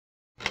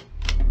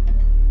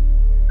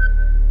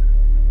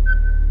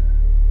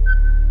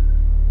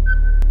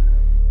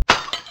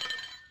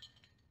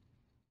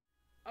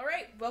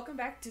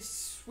back to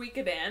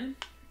Suikoden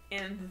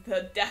in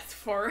the Death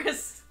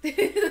Forest,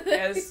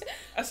 as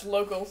us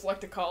locals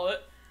like to call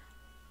it.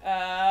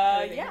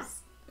 Yeah.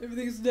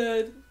 Everything's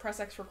dead. Press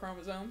X for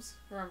chromosomes.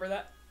 Remember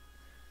that?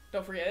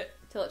 Don't forget it.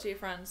 Tell it to your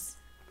friends.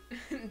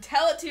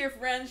 Tell it to your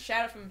friends.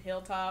 Shout it from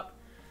Hilltop.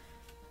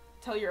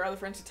 Tell your other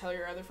friends to tell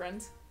your other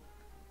friends.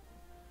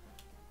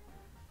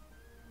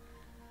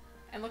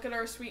 And look at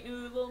our sweet new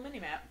little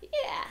mini-map.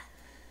 Yeah.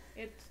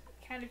 It's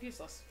kind of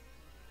useless.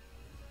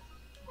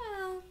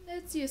 Well,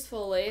 it's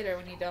useful later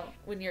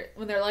when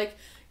they're like,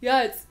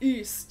 yeah, it's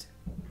east.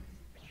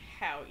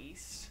 How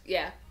east?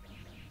 Yeah.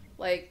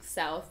 Like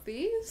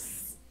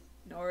southeast,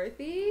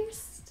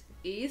 northeast,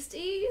 east.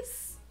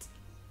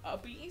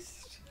 Up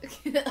east?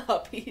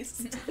 Up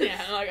east.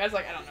 Yeah, I was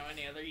like, I don't know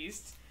any other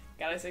east.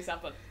 Gotta say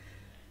something.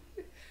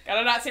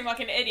 Gotta not seem like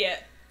an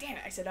idiot. Damn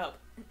it, I said up.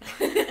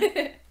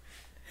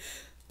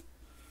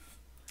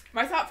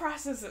 My thought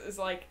process is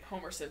like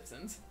Homer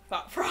Simpson's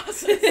thought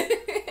process.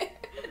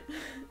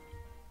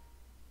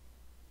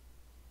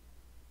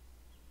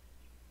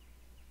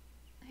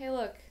 Hey,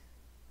 look.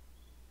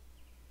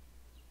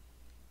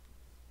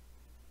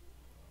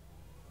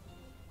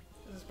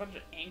 There's a bunch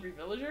of angry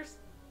villagers.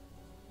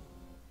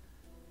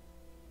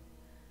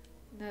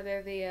 No,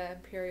 they're the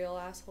Imperial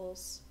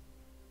assholes.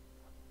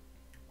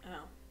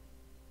 Oh.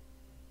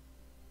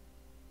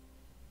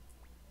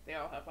 They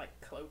all have, like,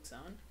 cloaks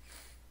on.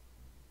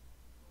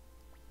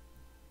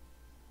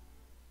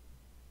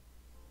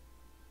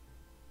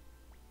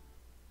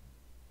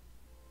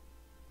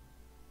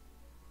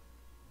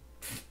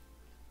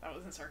 That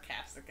wasn't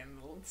sarcastic in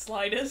the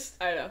slightest.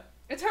 I know.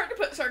 It's hard to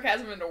put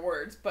sarcasm into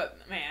words, but,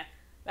 man,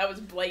 that was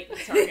blatant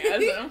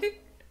sarcasm.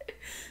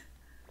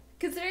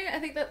 Considering I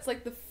think that's,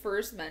 like, the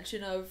first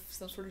mention of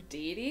some sort of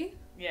deity.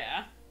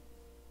 Yeah.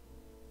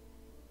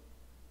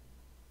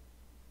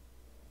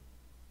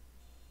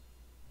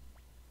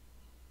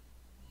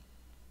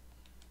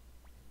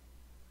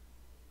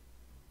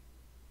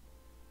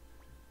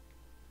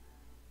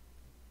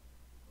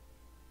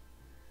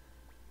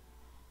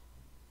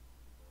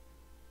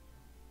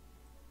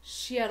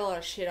 She had a lot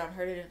of shit on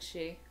her, didn't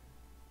she?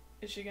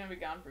 Is she gonna be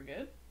gone for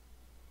good?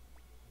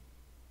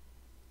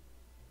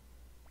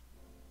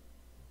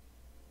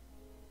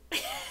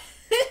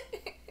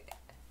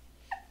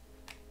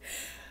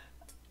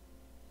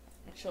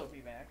 She'll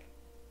be back.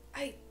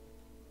 I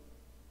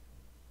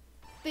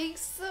think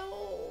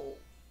so.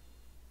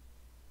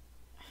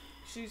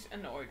 She's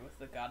annoyed with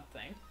the god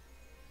thing.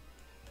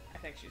 I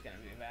think she's gonna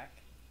be back.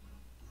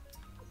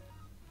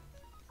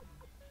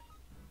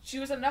 She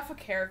was enough a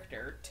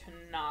character to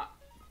not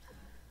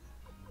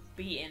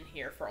be in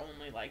here for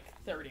only like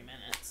 30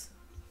 minutes.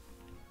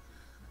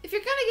 If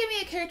you're gonna give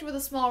me a character with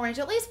a small range,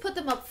 at least put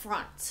them up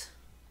front.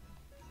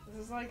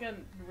 This is like a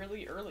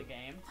really early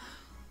game.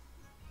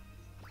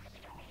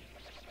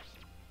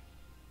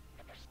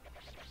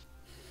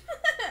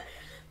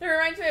 That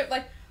reminds me of,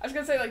 like, I was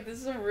gonna say, like, this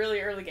is a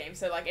really early game,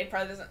 so, like, it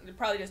probably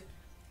just,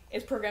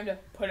 it's programmed to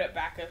put it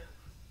back,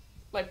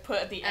 like, put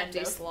at the end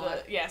of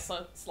slot.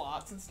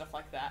 slots and stuff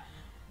like that,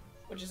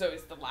 which is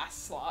always the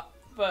last slot,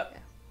 but,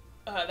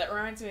 that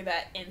reminds me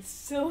that in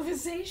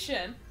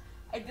Civilization,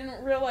 I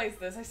didn't realize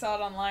this, I saw it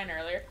online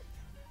earlier,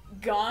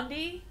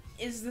 Gandhi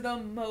is the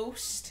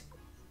most,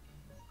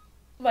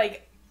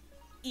 like,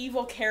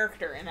 evil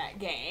character in that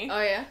game.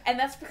 Oh, yeah? And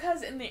that's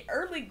because in the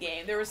early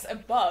game, there was a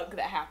bug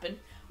that happened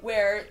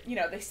where, you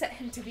know, they set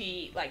him to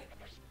be, like,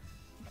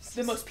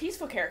 the most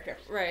peaceful character.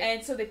 Right.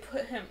 And so they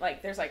put him,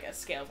 like, there's, like, a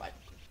scale of, like,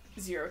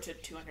 0 to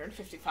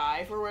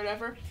 255 or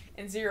whatever.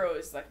 And 0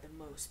 is, like, the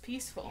most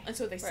peaceful. And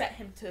so they set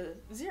him to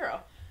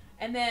 0.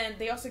 And then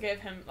they also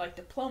gave him, like,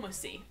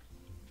 diplomacy,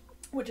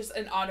 which is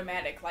an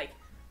automatic, like,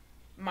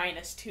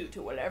 -2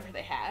 to whatever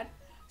they had.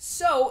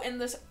 So, in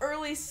this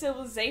early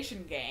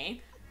Civilization game,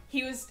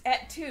 he was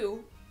at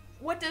 2.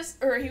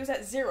 He was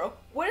at 0.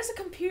 What does a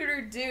computer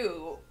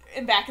do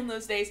back in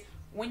those days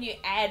when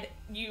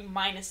you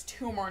minus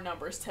 2 more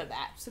numbers to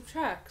that?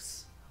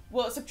 Subtracts.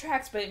 Well, it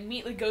subtracts, but it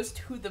immediately goes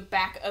to the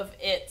back of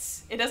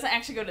its. It doesn't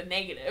actually go to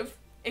negative.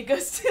 It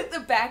goes to the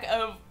back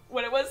of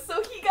what it was.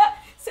 So he got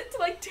set to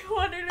like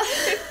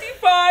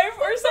 255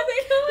 or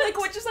something. Like,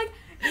 which is like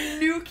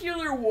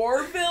nuclear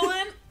war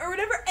villain or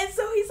whatever. And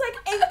so he's like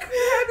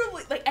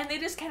incredibly like, and they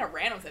just kind of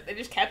ran with it. They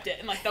just kept it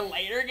in like the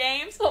later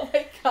games. Oh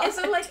my god. And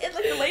so like in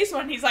like the latest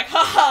one, he's like,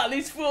 haha,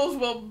 these fools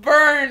will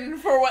burn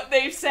for what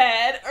they've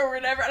said or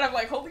whatever. And I'm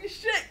like, holy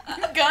shit,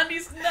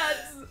 Gandhi's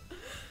nuts.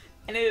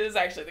 And it is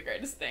actually the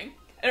greatest thing.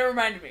 And it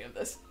reminded me of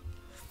this.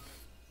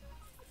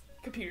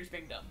 Computers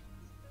being dumb.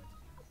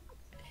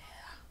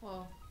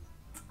 Well,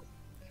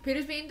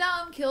 computers being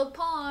dumb killed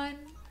Pawn.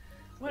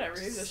 Whatever,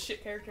 he's a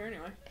shit character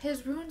anyway.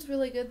 His rune's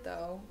really good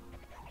though.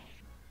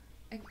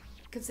 And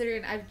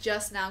considering I've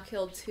just now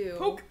killed 2.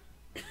 Poke.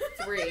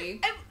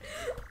 3.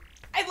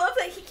 I love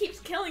that he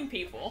keeps killing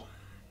people.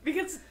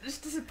 Because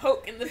just a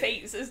poke in the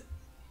face is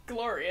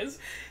glorious.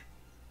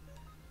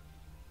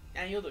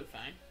 And you'll do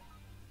fine.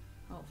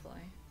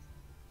 Hopefully.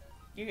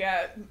 You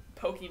got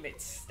Pokemon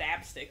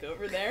stab stick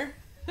over there.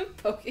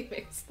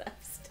 Pokemon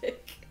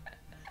slapstick.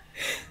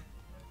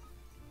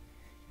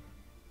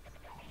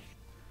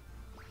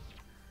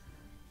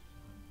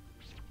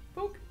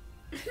 Poke.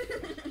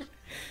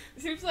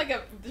 Seems like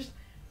just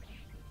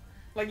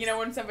like, you know,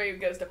 when somebody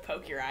goes to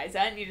poke your eyes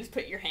out and you just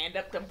put your hand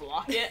up to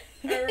block it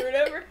or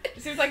whatever.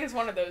 It seems like it's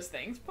one of those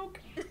things. Poke.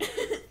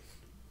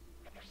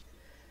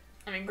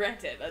 I mean,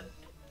 granted, a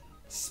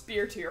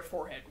spear to your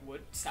forehead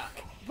would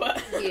suck,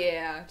 but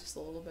yeah, just a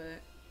little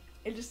bit.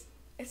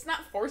 It's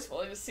not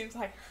forceful. It just seems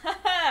like,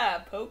 haha,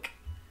 poke.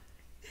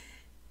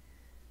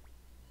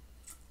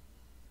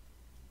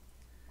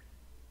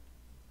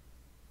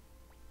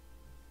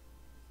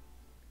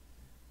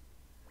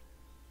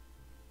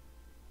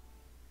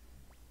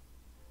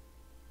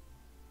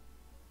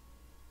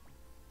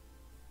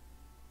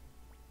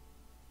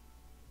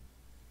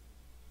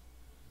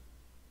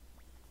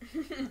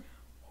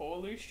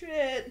 Holy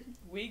shit,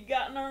 we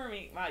got an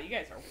army. Wow, you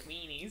guys are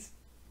weenies.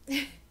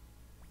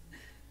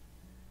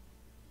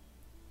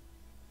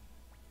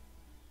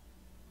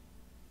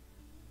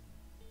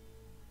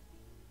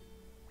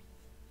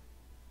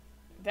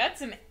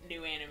 That's a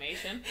new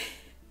animation.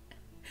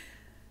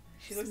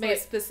 She looks made like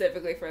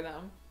specifically for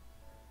them.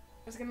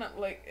 I was gonna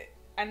like.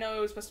 I know it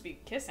was supposed to be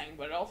kissing,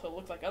 but it also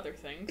looked like other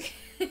things.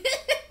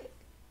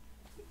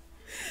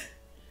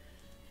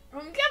 We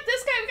got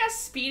this guy. We got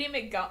Speedy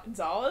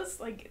McGonzalez.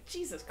 Like,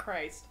 Jesus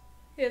Christ.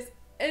 Yes,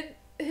 and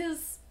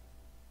his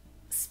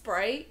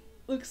sprite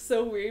looks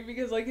so weird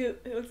because like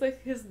it looks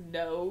like his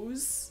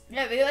nose.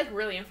 Yeah, they like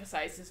really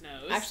emphasize his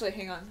nose. Actually,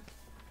 hang on.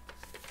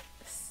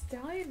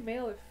 Stallion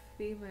male or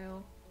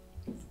female?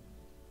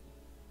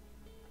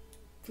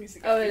 Please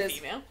Oh, be it is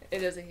female.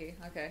 It is a he.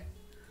 Okay.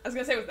 I was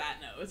gonna say with that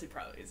nose, he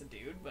probably is a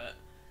dude, but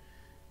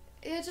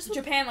Yeah, just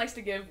Japan likes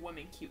to give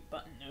women cute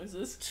button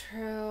noses.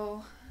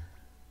 True.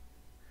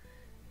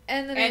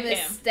 And the name is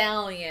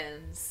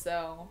Stallion,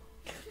 so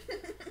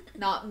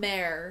not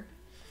mare.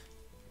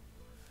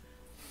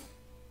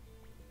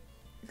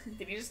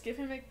 Did you just give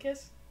him a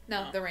kiss?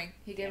 No, Oh. the ring.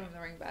 He gave Yeah. him the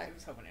ring I back.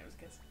 was hoping it was a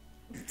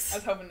kiss. I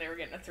was hoping they were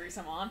getting a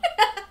threesome on.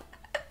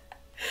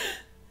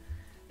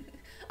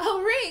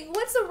 A ring?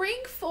 What's a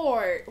ring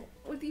for?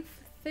 What do you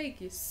think,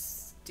 you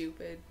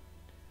stupid?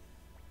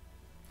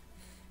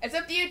 It's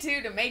up to you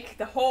two to make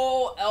the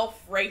whole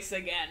elf race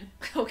again.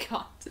 Oh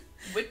god.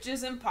 Which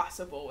is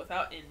impossible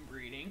without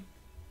inbreeding.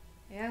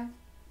 Yeah.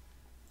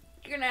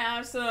 You're gonna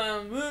have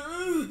some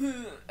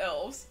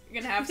elves.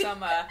 You're gonna have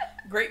some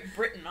Great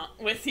Britain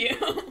with you.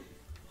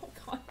 Oh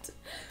god.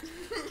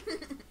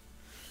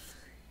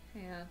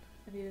 Man,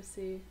 I need to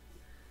see.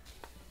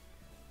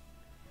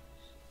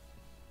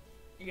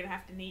 You're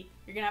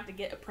gonna have to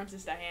get a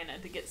Princess Diana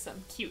to get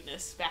some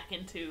cuteness back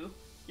into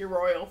your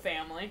royal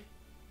family.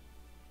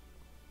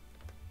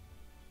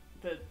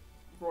 The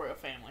royal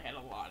family had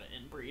a lot of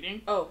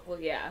inbreeding. Oh, well,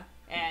 yeah.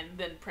 And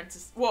then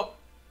well,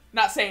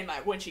 not saying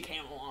that when she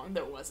came along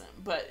there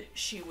wasn't, but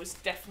she was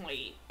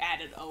definitely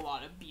added a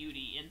lot of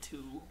beauty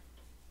into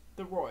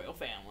the royal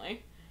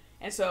family.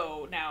 And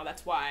so now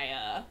that's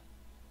why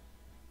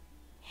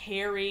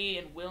Harry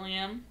and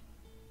William,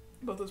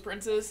 both those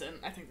princes, and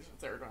I think there's a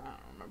third one, I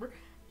don't remember.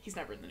 He's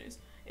never in the news,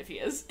 if he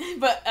is.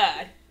 But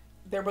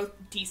they're both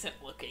decent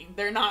looking.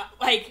 They're not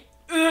like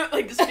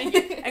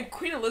disfigured. And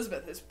Queen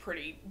Elizabeth is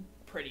pretty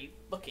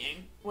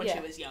looking when she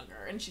was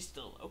younger, and she's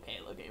still okay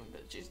looking,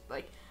 but she's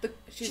like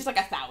she's like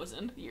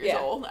 1,000 years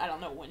old. I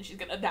don't know when she's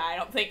gonna die.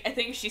 I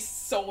think she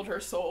sold her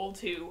soul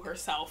to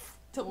herself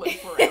to live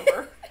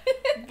forever.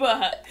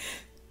 But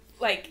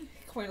like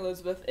Queen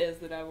Elizabeth is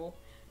the devil.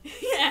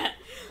 Yeah.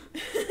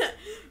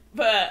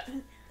 But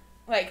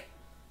like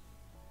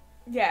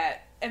yeah,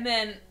 and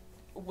then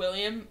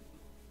William,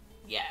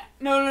 yeah.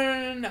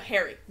 No,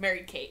 Harry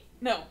married Kate.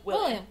 No,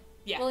 William.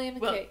 Yeah. William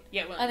and Kate.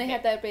 Yeah, William And they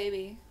had that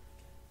baby.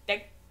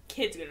 That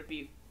kid's gonna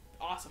be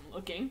awesome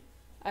looking.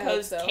 I hope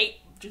Because so. Kate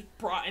just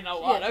brought in a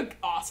lot of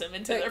awesome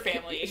into their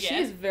family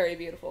again. She's very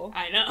beautiful.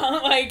 I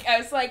know. Like, I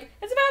was like,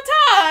 it's about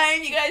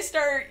time you guys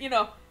start,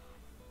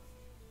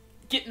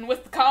 getting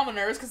with the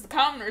commoners, because the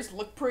commoners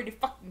look pretty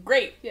fucking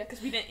great. Yeah.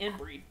 Because we didn't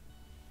inbreed.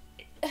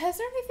 Has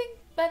there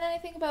been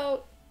anything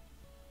about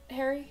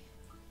Harry?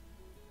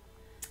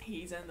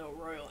 He's in the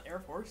Royal Air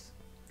Force.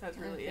 That's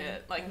really Okay.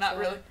 it. Like, That's not all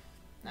really. right.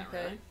 Not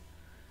Okay. really.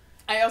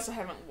 I also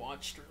haven't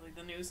watched really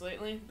the news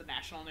lately. The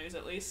national news,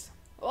 at least.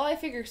 Well, I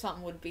figure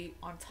something would be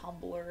on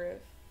Tumblr,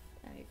 if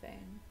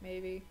anything.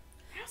 Maybe.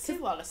 I don't see a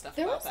lot of stuff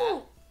There about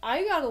also,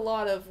 I got a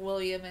lot of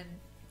William and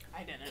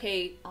that. I didn't.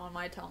 Kate on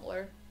my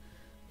Tumblr.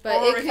 But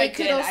Or if I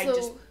could did, also, I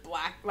just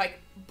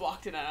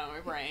blocked it out of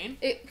my brain.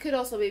 It could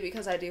also be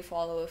because I do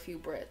follow a few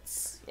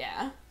Brits.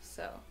 Yeah.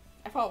 So,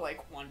 I follow,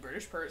 one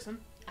British person.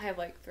 I have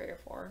 3 or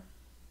 4.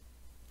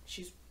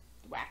 She's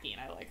wacky and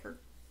I like her.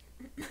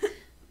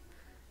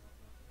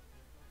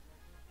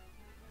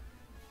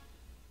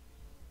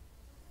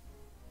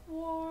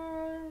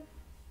 War.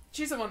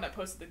 She's the one that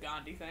posted the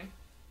Gandhi thing.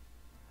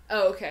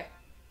 Oh, okay.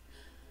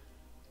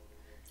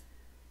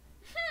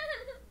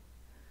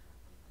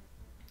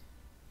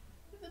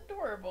 It's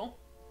adorable.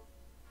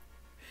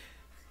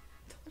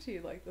 Don't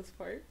you like this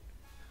part?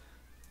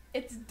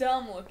 It's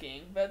dumb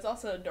looking, but it's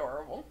also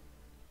adorable.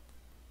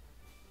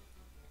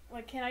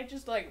 Like, can I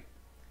just, like,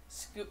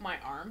 scoop my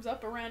arms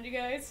up around you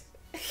guys?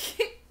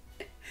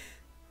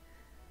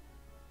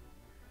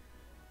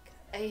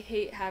 I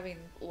hate having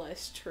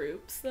less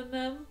troops than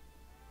them.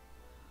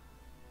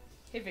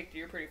 Hey, Victor,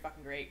 you're pretty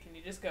fucking great. Can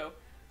you just go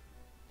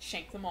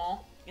shank them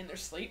all in their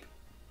sleep?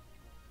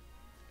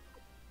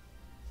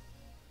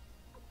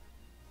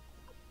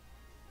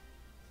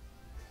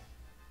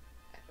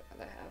 I'd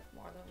rather have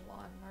more than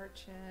one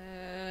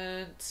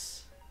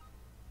merchant.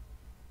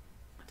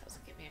 It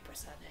doesn't give me a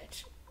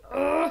percentage.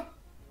 Ugh!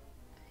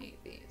 I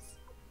hate these.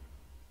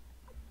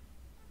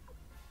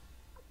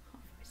 Oh,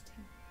 first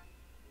team.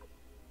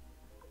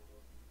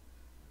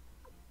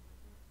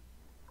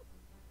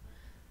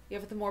 Yeah,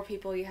 but the more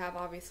people you have,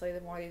 obviously,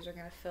 the more these are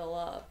going to fill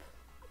up.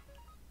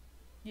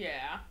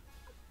 Yeah.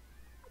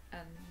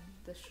 And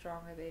the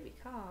stronger they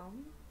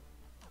become.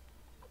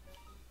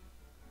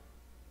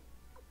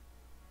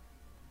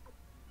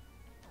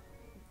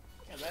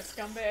 Yeah, that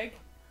scumbag.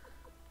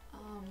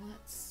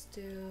 Let's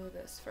do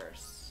this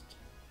first.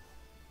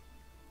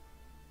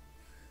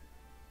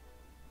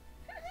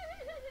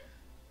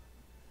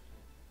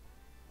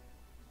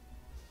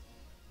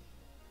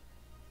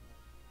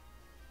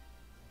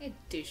 Hey,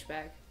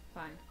 douchebag.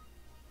 Fine.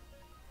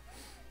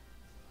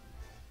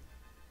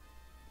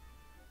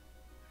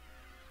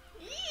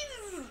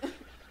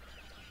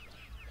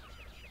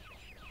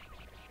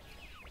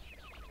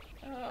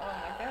 Oh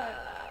my god.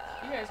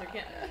 You guys are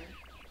getting...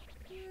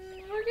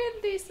 We're getting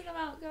a decent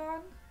amount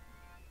gone.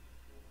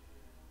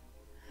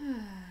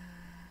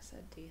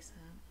 Said decent.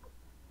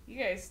 You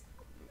guys,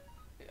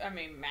 I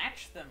mean,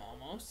 match them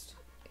almost.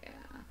 Yeah.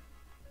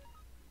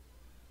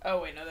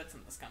 Oh wait, no, that's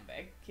not the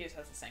scumbag. He just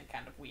has the same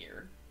kind of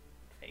weird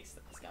face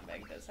that the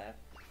scumbag does have.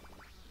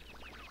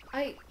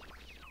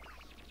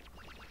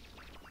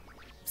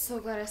 So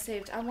glad I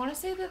saved. I want to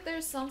say that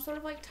there's some sort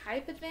of like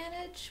type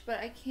advantage, but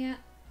I can't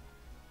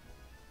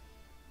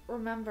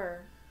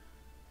remember.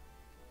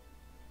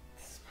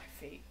 This is my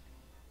fate.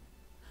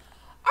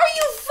 Are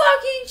you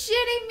fucking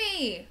shitting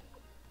me?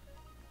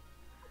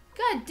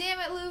 God damn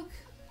it, Luke.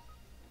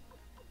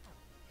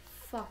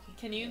 Fucking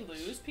Can you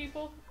bitch. lose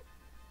people?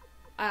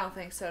 I don't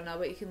think so, no,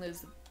 but you can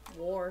lose the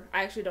war.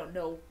 I actually don't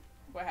know.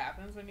 What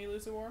happens when you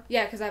lose a war?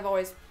 Yeah, because I've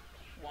always...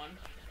 One.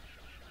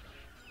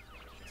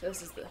 So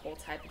this is the whole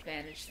type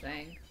advantage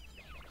thing.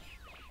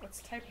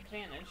 What's type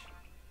advantage?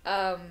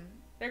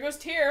 There goes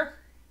Tyr!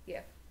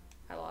 Yeah,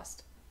 I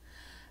lost.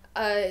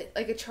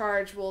 Like a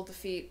charge will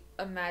defeat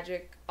a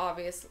magic,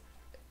 obvious,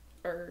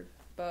 or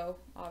bow,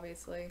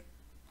 obviously.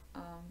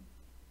 Oh!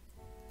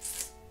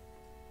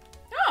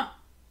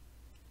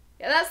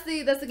 Yeah, that's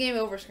the game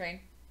over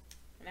screen.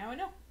 Now I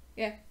know.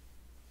 Yeah.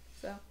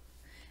 So,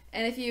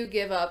 and if you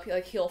give up,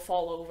 like he'll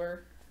fall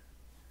over.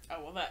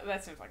 Oh, well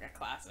that seems like a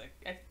classic.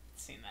 I've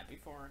seen that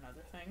before in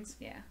other things.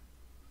 Yeah.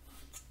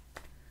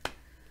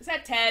 Is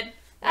that Ted?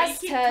 Why That's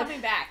do you keep Ted.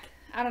 coming back?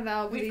 I don't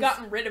know. We've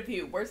gotten rid of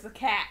you. Where's the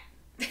cat?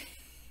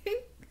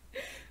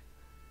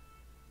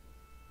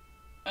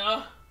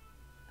 Ugh.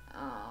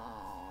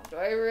 Oh, do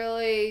I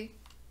really?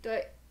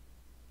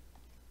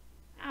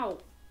 Ow.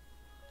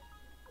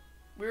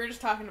 We were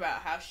just talking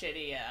about how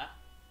shitty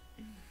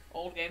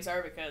old games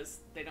are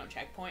because they don't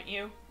checkpoint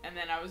you. And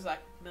then I was like,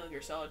 Metal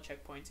Gear Solid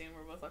checkpoints you. And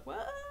we're both like,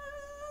 what?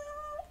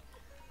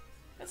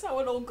 That's not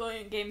what old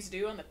games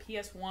do on the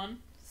PS1.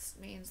 This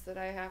means that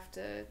I have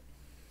to...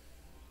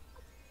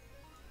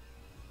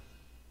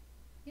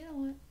 You know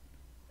what?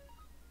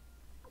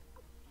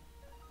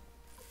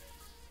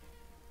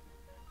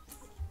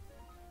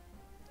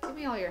 Give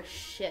me all your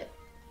shit.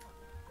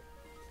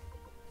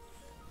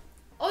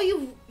 Oh,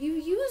 you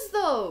use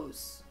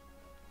those!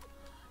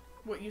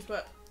 What, use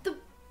what? The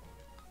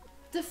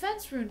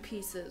defense rune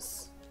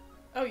pieces.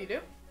 Oh, you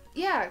do?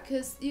 Yeah,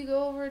 because you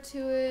go over to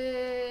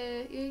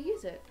it, you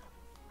use it.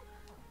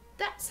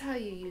 That's how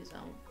you use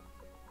them.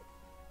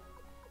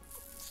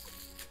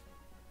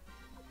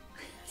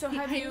 So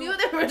have I you... knew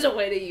there was a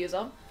way to use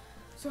them.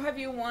 So have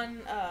you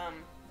won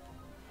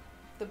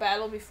the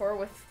battle before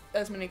with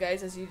as many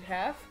guys as you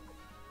have?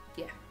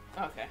 Yeah.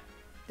 Okay.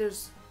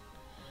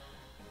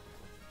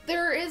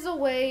 There is a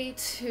way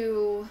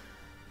to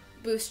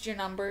boost your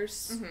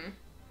numbers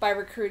by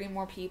recruiting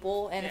more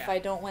people, and if Yeah. I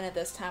don't win it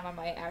this time, I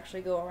might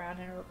actually go around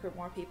and recruit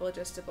more people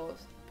just to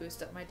both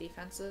boost up my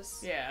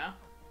defenses. Yeah.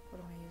 What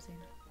am I using?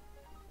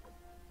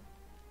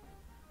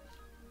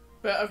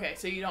 But okay,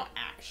 so you don't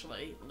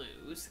actually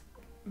lose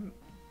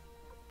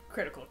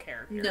critical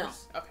characters. No.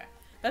 Okay.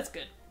 That's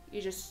good.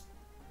 You just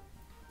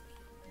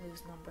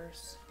lose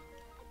numbers.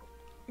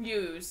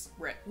 Lose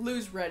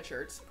red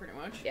shirts, pretty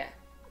much. Yeah.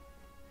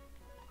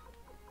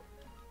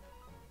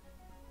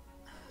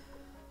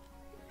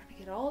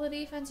 Get all the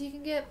defense you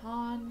can get,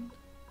 pawn.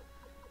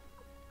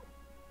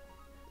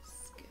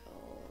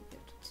 Skill,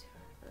 give it to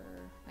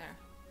her. There.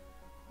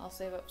 I'll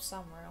save up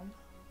some room.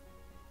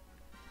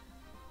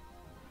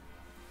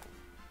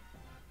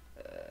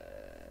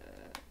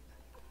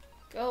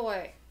 Go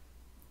away.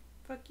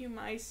 Fuck you,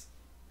 mice.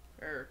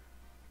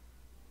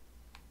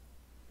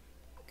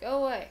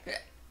 Go away. I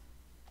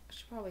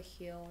should probably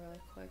heal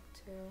really quick,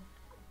 too.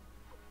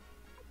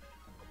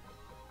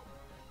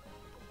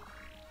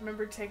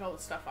 Remember to take all the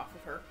stuff off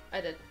of her.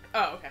 I did.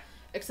 Oh, okay.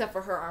 Except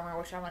for her armor,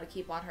 which I'm going to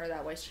keep on her.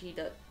 That way she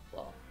does...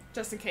 Well...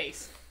 Just in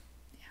case.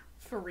 Yeah.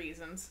 For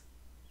reasons.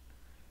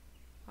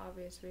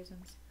 Obvious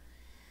reasons.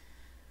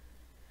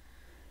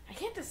 I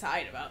can't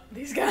decide about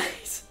these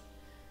guys.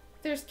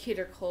 There's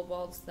cuter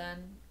kobolds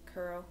than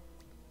Kuro.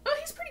 Oh,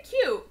 he's pretty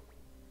cute.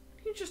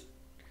 He just...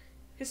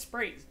 His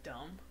spray's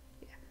dumb.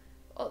 Yeah.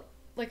 Well,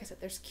 like I said,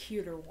 there's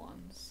cuter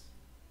ones.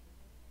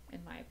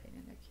 In my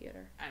opinion, they're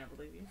cuter. I don't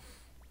believe you.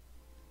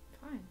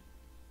 Fine.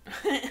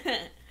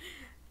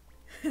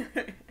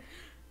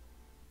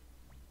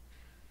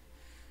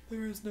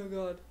 There is no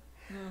god.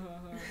 Yeah.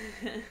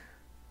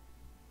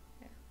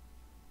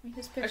 I mean,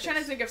 I was trying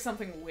to think of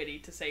something witty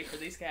to say for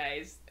these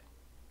guys.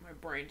 My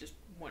brain just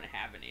wouldn't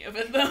have any of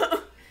it,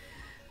 though.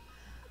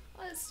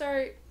 Let's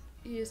start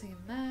using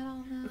that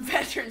on them.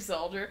 Veteran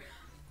soldier.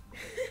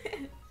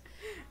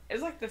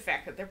 It's like the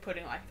fact that they're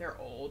putting, like, their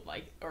old,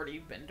 like, already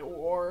been to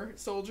war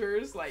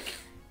soldiers, like,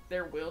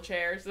 their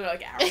wheelchairs. They're,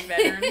 like, our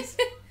veterans.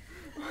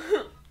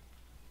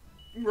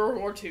 World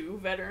War II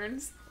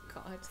veterans.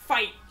 God.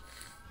 Fight!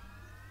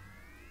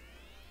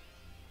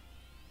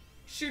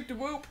 Shoot the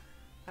whoop!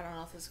 I don't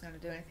know if this is going to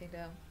do anything to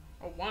him.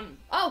 Oh, one.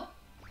 Oh!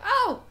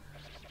 Oh!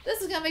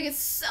 This is going to make it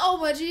so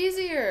much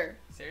easier!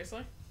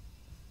 Seriously?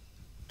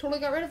 Totally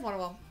got rid of one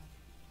of them.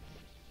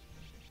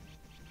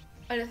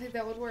 I didn't think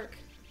that would work.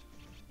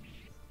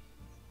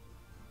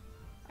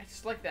 I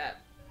just like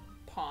that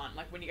pawn,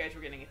 like when you guys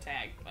were getting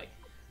attacked, like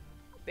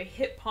they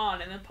hit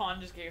pawn and then pawn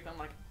just gave them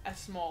like a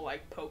small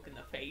like poke in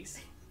the face.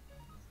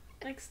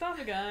 Like, stop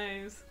it,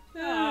 guys.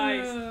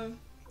 Nice.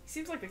 He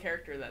seems like the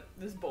character that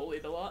is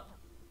bullied a lot.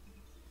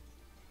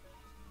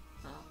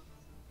 Oh.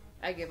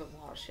 I give him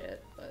a lot of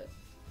shit, but...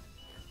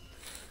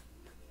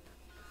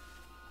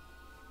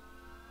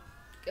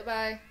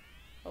 Goodbye.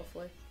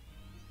 Hopefully.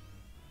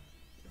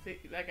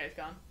 That guy's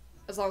gone.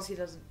 As long as he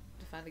doesn't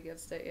defend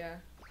against it, yeah.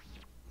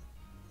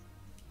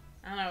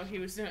 I don't know, he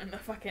was doing the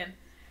fucking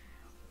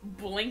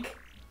blink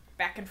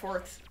back and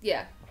forth.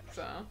 Yeah.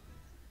 So.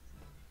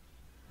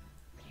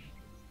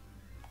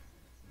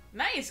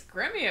 Nice,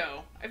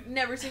 Gremio. I've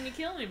never seen you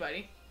kill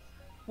anybody.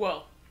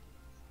 Well,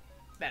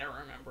 that I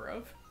remember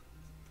of.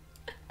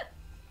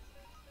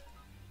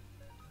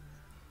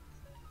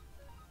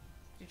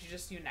 Did you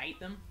just unite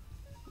them?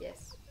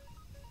 Yes.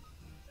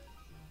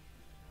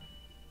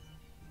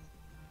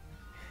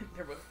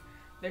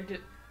 They're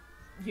just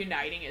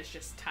uniting is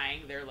just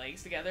tying their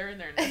legs together and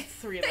they're in a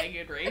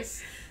three-legged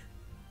race.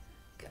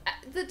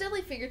 The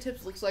Deadly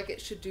Fingertips looks like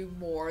it should do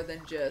more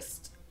than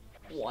just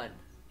one.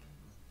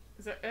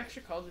 Is that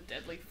actually called the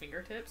Deadly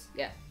Fingertips?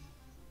 Yeah.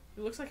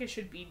 It looks like it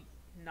should be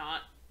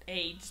not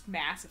a just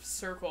massive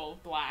circle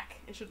of black.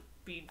 It should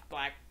be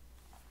black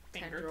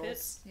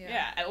fingertips.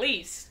 Yeah, at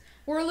least.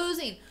 We're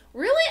losing.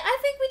 Really? I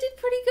think we did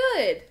pretty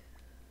good.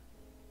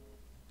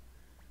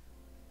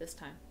 This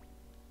time.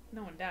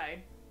 No one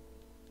died.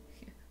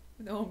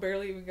 No one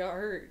barely even got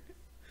hurt.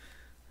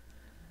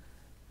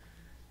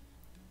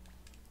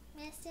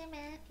 Mr.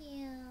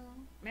 Matthew.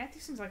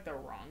 Matthew seems like the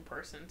wrong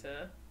person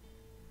to...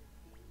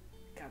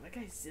 God, that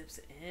guy zips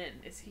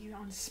in. Is he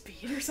on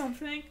speed or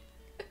something?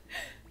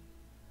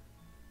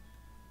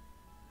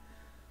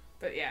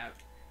 But yeah,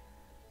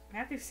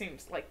 Matthew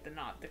seems like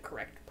not the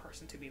correct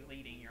person to be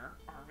leading your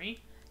army.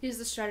 He's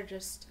the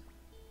strategist.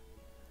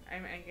 I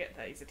mean, I get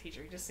that he's a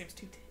teacher. He just seems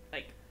too,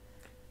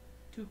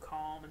 too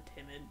calm and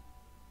timid.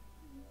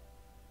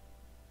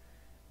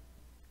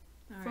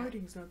 All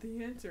Fighting's not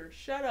the answer.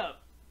 Shut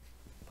up.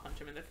 Punch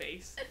him in the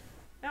face.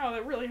 Ow,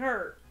 that really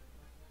hurt.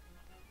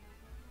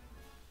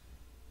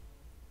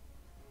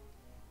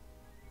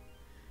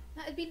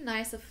 Now, it'd be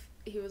nice if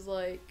he was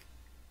like,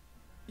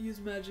 use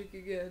magic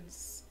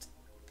against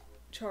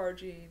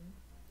charging.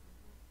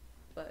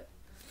 But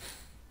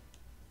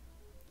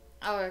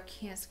oh, I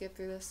can't skip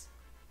through this.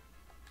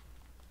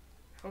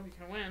 Hope you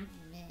can win.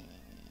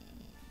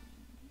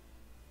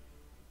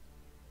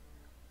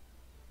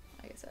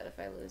 Like I said, if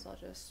I lose, I'll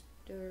just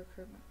do a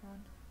recruitment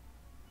run.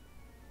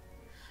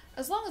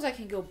 As long as I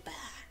can go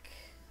back.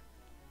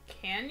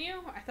 Can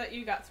you? I thought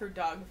you got through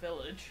Dog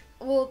Village.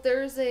 Well,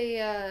 there's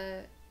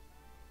a,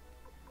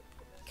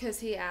 because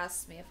he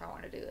asked me if I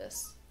want to do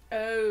this.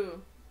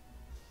 Oh.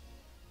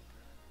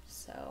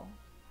 So.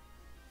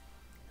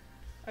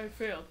 I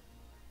failed.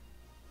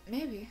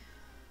 Maybe.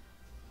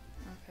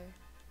 Okay.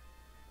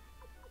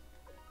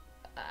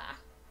 Ah.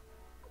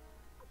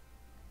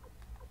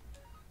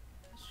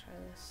 Let's try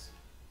this.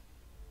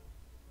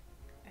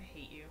 I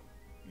hate you.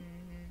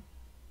 Mm-hmm.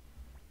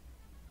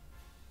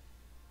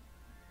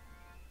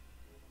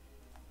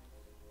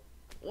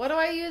 What do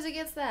I use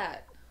against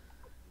that?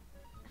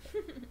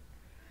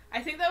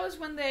 I think that was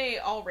when they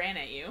all ran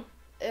at you.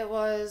 It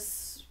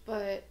was,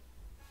 but...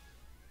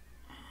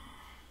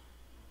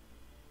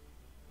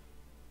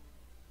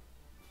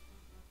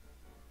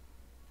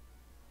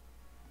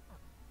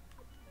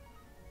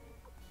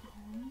 I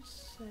want to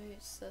say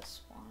it's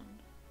this one.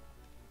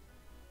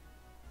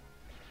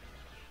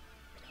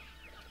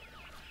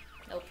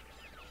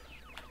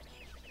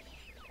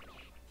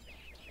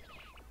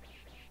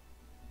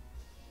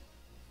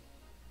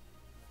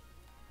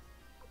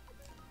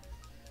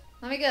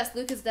 Let me guess.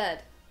 Luke is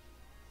dead.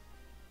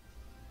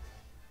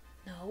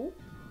 No.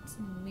 It's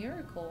a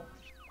miracle.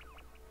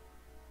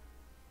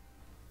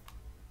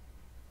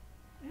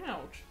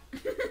 Ouch.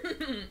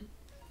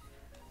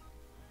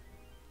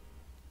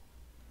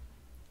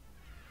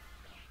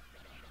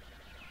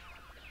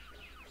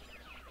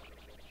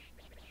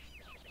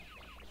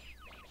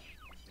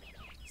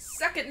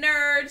 Suck it,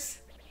 nerds!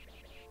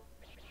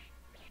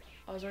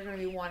 Oh, is there gonna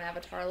be one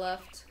avatar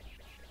left?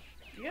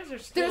 You guys are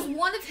still... There's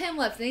one of him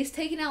left, and he's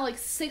taken out like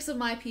 6 of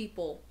my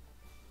people.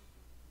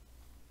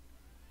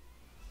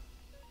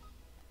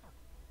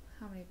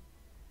 How many?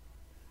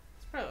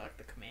 It's probably like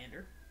the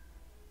commander.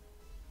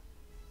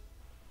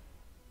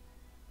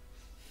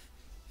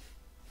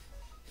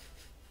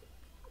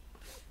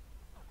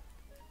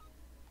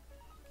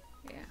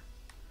 Yeah.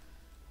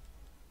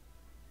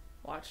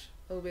 Watch.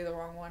 It'll be the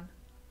wrong one.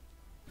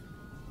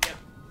 Yep.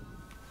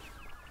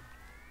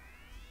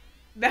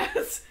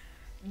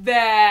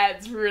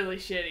 That's really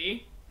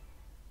shitty.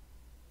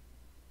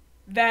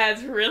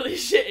 That's really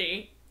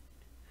shitty.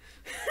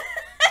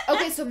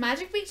 Okay, so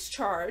magic beats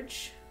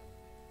charge.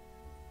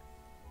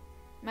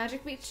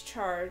 Magic beats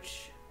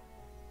charge.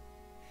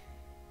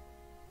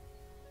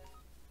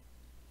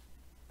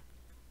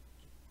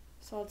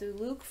 So I'll do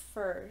Luke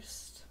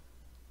first.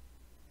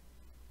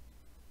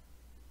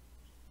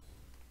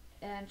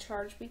 And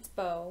charge beats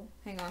bow.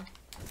 Hang on.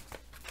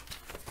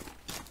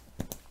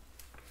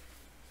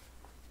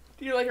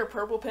 Do you like her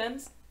purple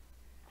pens?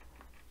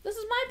 This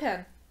is my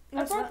pen.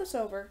 I brought not... this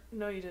over.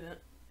 No, you didn't.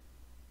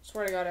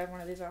 Swear to God, I have one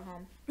of these at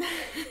home.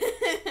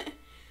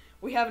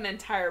 We have an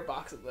entire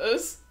box of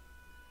those.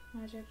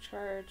 Magic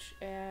charge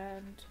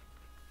and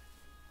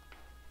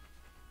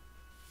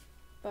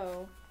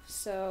bow.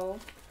 So,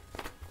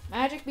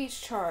 magic beats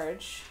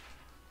charge.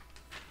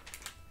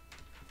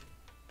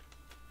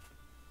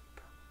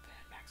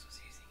 Max was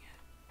using it.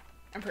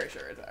 I'm pretty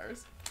sure it's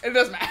ours. It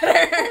doesn't matter.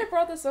 I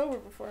brought this over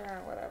before,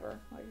 or whatever.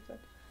 Like you said.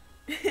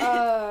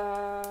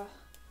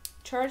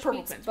 Charge Purple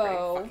beats pen's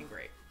bow. fucking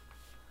great.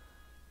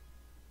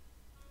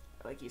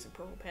 I like using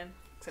purple pen,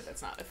 except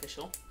that's not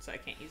official, so I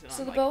can't use it on.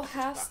 So the like, bow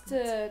has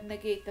documents. to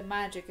negate the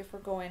magic if we're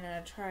going in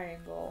a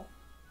triangle.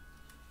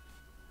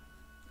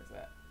 What's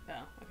that?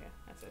 Oh, okay,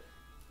 that's it.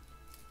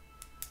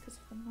 Because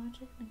if the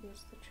magic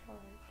negates the charge.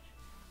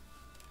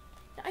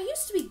 I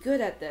used to be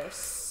good at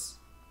this.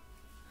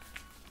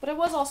 But I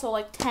was also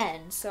like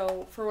 10,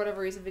 so for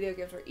whatever reason video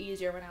games were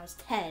easier when I was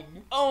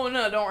 10. Oh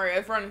no, don't worry,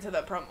 I've run into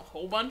that problem a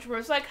whole bunch where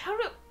it's like,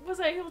 was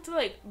I able to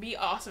like be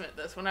awesome at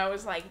this when I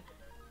was like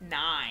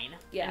 9?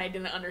 Yeah. And I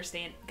didn't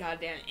understand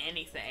goddamn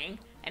anything.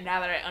 And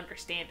now that I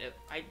understand it,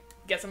 I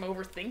guess I'm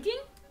overthinking?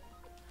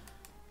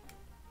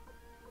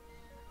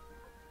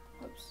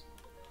 Oops.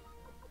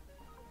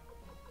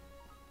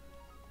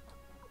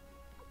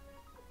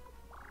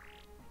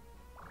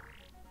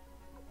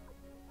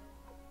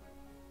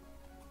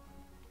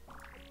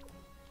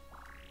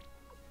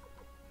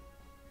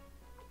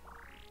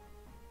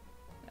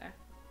 There.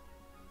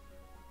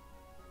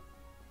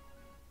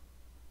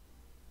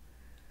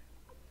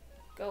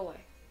 Go away.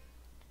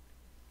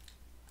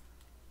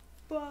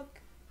 Fuck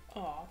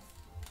off.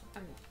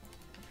 I'm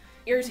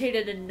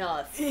irritated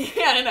enough. Yeah,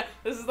 I know.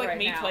 This is like Right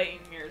me now. playing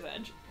Mirror's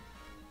Edge.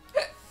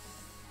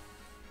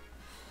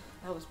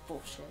 That was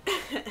bullshit.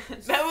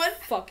 That was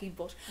Fucking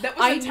bullshit. That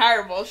was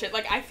entire bullshit.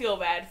 Like, I feel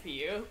bad for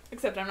you.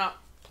 Except I'm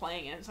not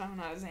playing it, so I'm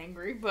not as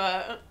angry.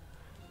 But,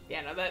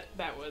 yeah, no,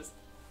 that was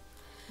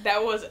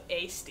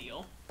a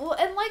steal. Well,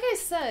 and like I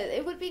said,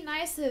 it would be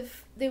nice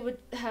if they would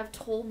have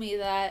told me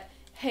that,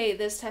 hey,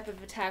 this type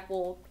of attack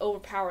will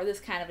overpower this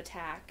kind of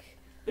attack.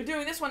 They're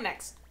doing this one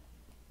next.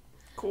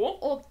 Cool.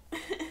 Well,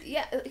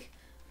 yeah,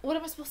 what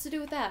am I supposed to do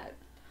with that?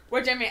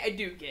 Which, I mean, I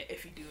do get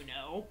if you do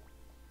know.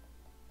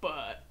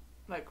 But,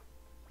 like,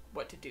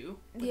 what to do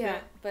with Yeah,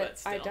 it.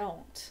 but I still.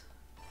 don't.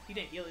 You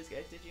didn't heal these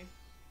guys, did you?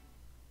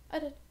 I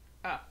did.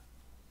 Oh.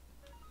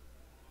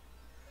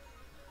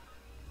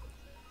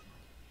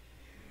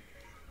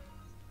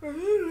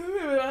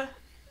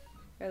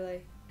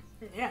 Really?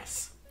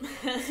 Yes.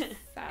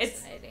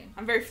 Fascinating.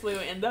 I'm very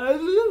fluent in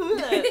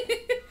the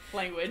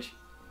language.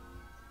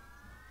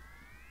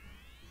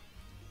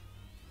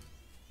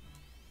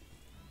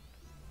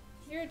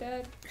 You're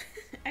dead.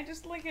 I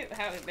just like it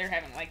how they're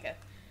having like a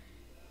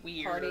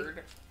weird, Party.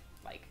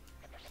 like,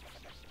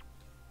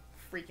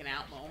 freaking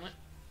out moment.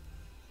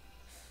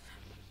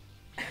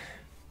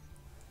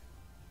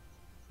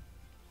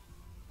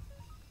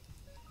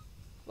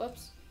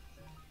 Whoops.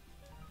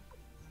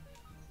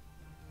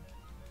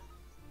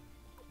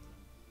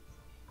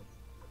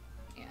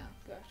 Yeah,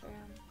 gosh, I am.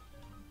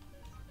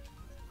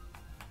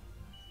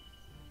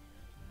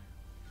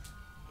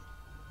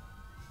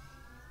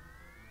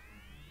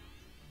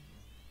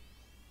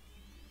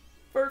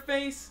 Bird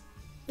face.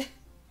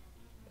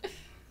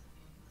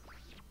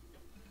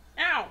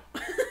 Ow.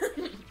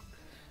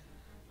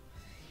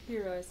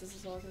 You realize this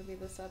is all gonna be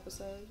this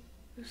episode?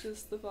 It's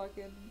just the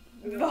fucking...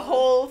 The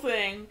whole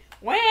thing.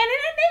 We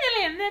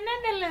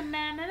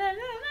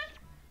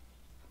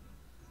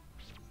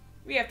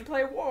have to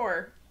play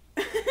war.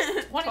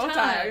 20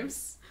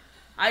 times.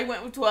 I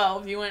went with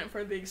 12. You went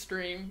for the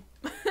extreme.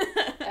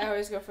 I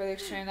always go for the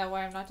extreme. That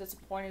way I'm not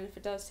disappointed if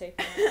it does take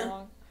me that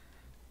long.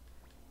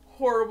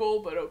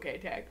 Horrible, but okay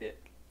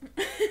tactic.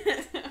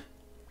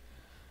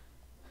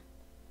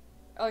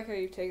 I like how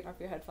you've taken off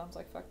your headphones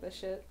like, fuck this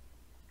shit.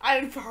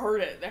 I've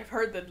heard it. I've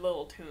heard the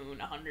little tune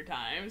 100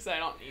 times. So I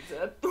don't need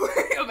to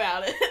worry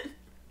about it.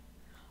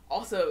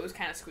 Also, it was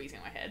kind of squeezing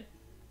my head.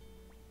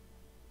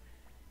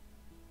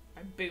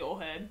 My big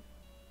old head.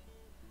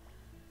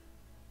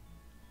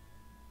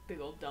 Big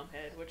old dumb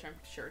head, which I'm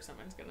sure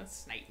someone's gonna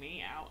snipe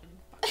me out and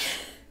fucking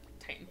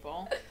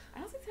Titanfall. I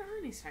don't think there are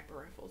any sniper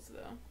rifles,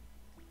 though.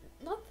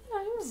 Not that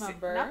I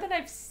remember. Not that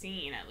I've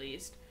seen, at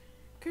least.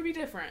 Could be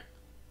different.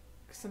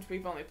 Since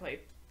we've only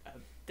played a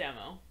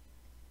demo.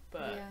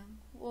 But yeah.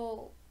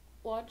 Well,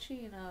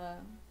 watching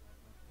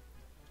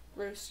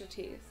Rooster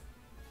Teeth.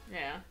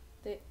 Yeah.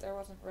 There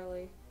wasn't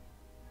really.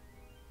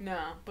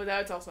 No, but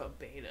that's also a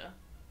beta.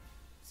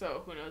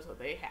 So who knows what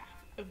they have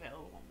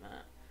available on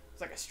that.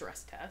 It's like a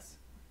stress test.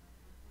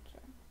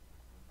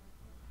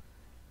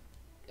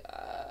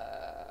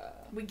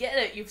 We get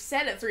it. You've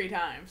said it 3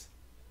 times.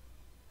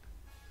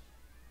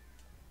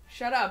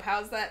 Shut up.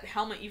 How's that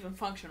helmet even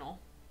functional?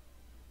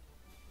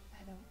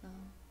 I don't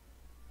know.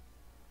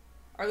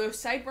 Are those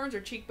sideburns or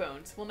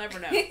cheekbones? We'll never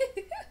know.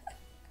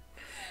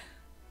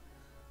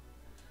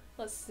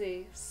 Let's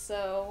see.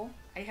 So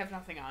I have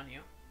nothing on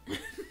you.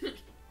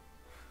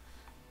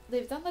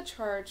 they've done the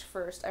charge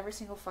first every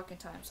single fucking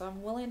time, so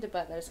I'm willing to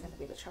bet that it's going to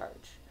be the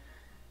charge.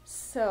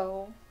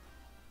 So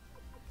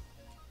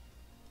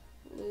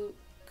Luke.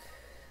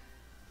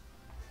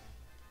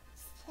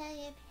 So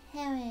you're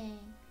pairing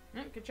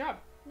Good job.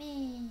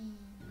 me.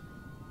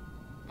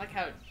 Like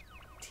how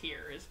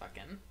Tyr is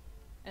fucking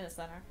In the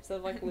center. So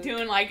like Luke.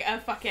 doing like a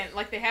fucking,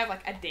 like they have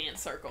like a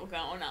dance circle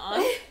going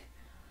on.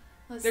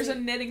 There's a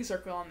knitting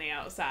circle on the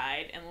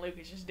outside, and Luke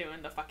is just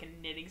doing the fucking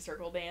knitting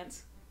circle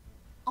dance.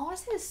 I want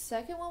to say the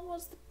second one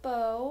was the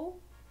bow.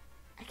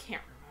 I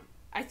can't remember.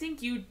 I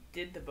think you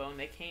did the bow and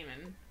they came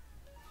and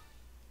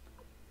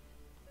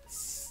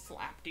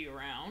slapped you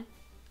around.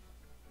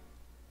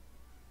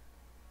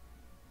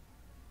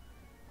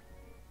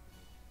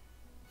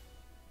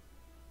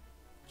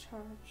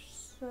 Charge,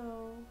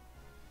 so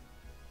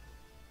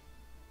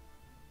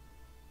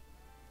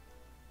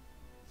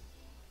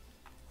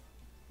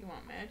You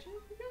want magic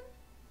again?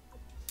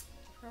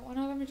 I want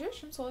another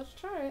magician, so let's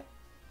try it.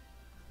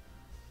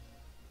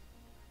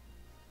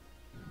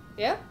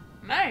 Yeah?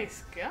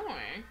 Nice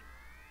going.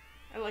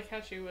 I like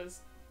how she was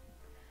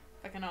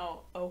fucking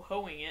all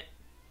oh-hoing it.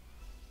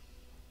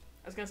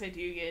 I was gonna say, do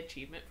you get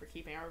achievement for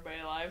keeping everybody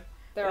alive?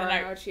 There are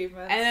no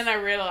achievements. And then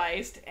I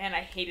realized, and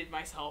I hated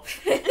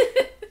myself.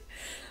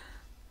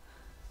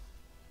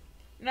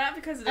 Not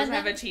because it doesn't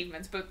have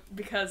achievements, but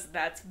because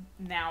that's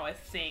now a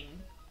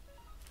thing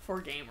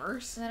for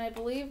gamers. And then I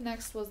believe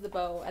next was the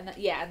bow, and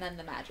then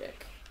the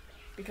magic.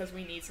 Because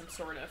we need some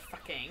sort of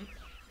fucking...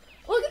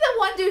 Look at that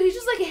one dude, he's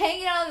just like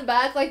hanging out in the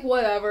back, like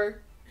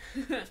whatever.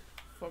 Fuck,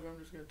 I'm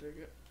just gonna take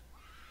it.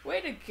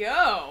 Way to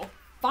go!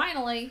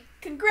 Finally!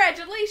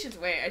 Congratulations!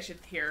 Wait, I should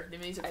hear the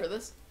music for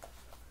this.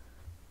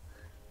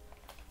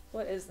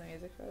 What is the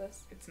music for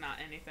this? It's not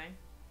anything.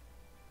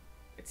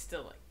 It's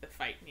still like the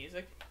fight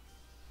music.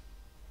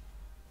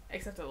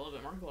 Except a little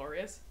bit more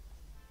glorious.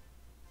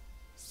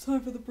 It's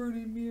time for the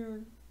burning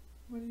mirror.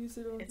 What do you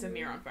say? It's a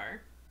mirror on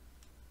fire.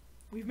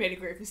 We've made a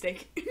great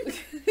mistake.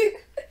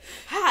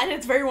 Hot, and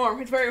it's very warm.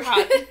 It's very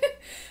hot.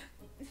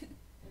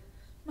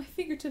 My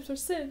fingertips are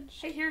singed.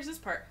 Hey, here's this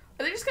part.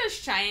 Are they just gonna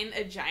shine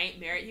a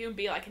giant mirror at you and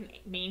be like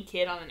a mean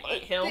kid on an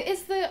anthill?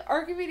 It's the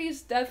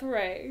Archimedes death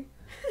ray.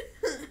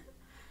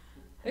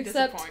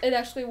 Except it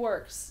actually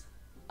works.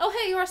 Oh,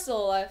 hey, you are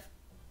still alive.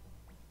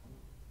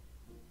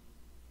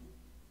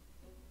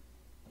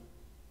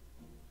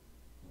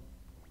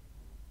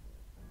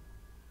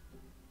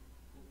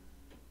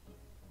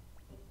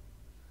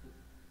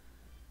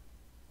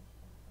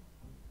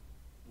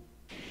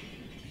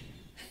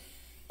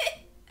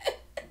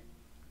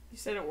 You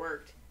said it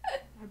worked.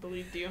 I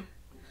believed you.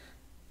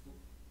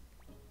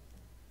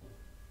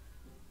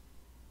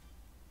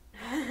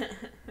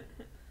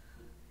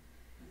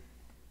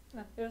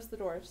 No, it was the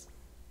dwarves.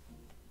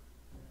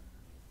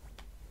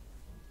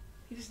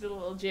 He just did a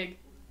little jig.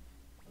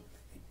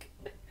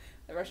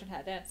 The Russian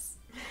hat dance.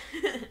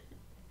 I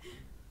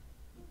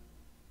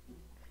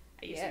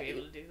used to be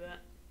able to do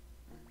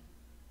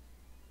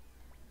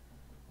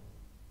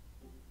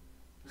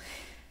that.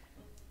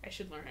 I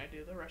should learn how to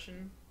do the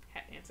Russian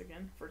hat dance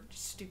again for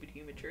just stupid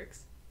human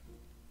tricks.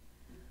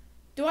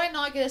 Do I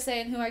not get a say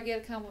in who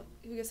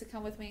who gets to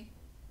come with me?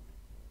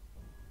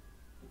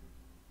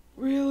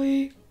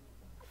 Really?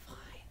 Fine.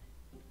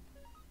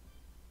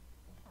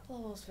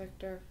 Levels,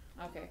 Victor.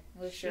 Okay,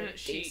 at least you're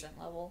decent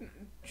level.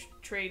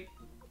 Trade.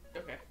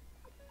 Okay.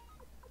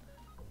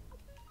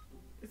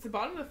 It's the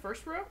bottom of the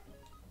first row?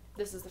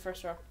 This is the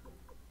first row.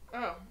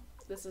 Oh.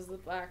 This is the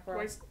black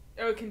row.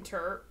 Oh, it can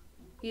turn.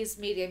 He's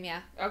medium,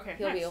 yeah. Okay,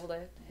 He'll be able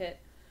to hit.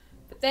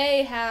 But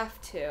they have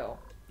to.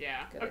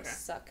 Yeah, Gonna okay.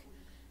 suck.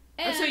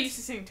 I'm so used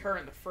to seeing her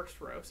in the first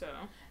row, so.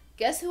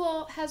 Guess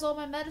who has all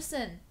my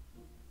medicine?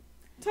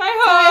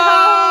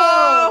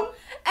 Taiho!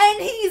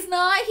 And he's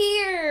not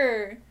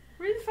here!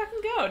 Where did he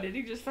fucking go? Did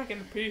he just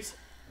fucking peace?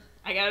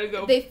 I gotta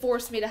go. They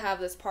forced me to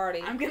have this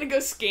party. I'm gonna go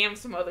scam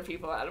some other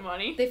people out of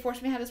money. They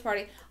forced me to have this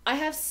party. I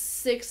have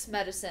 6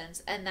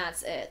 medicines, and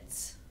that's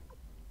it.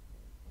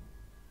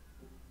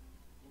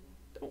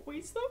 Don't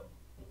waste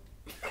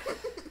them.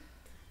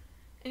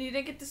 And you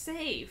didn't get to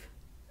save.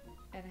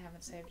 And I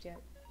haven't saved yet.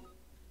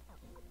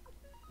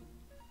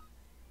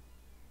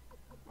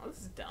 Oh,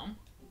 this is dumb.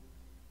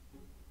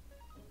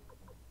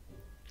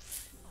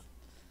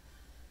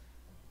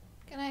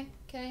 Can I?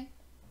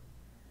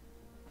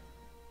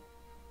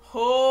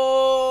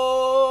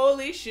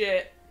 Holy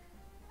shit.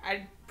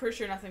 I'm pretty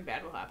sure nothing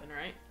bad will happen,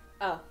 right?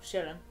 Oh,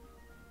 shoot him.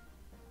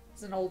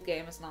 It's an old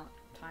game, it's not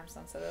time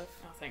sensitive.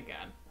 Oh, thank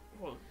God.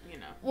 Well, you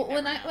know. Well,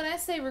 when I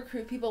say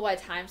recruit people by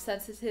time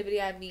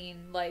sensitivity, I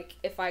mean, like,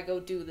 if I go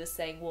do this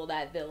thing, will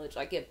that village,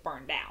 like, get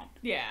burned down?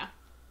 Yeah.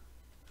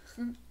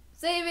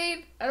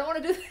 Saving! I don't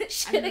want to do this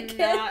shit I'm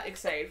again. not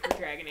excited for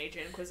Dragon Age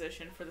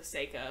Inquisition for the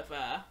sake of,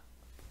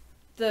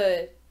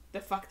 the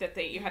fuck that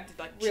you had to,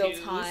 like, real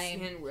choose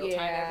time. in real time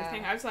and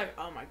everything. I was like,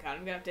 oh my God,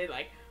 I'm gonna have to,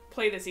 like,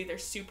 play this either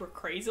super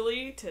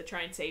crazily to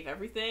try and save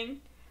everything,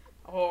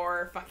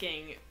 or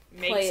fucking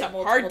make some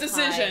hard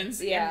decisions.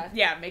 Times. Yeah.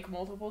 Yeah, make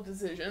multiple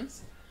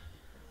decisions.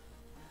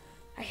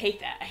 I hate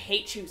that. I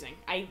hate choosing.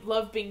 I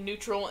love being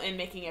neutral and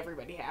making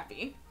everybody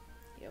happy.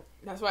 Yep.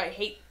 That's why I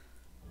hate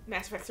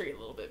Mass Effect 3 a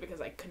little bit, because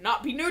I could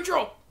not be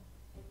neutral.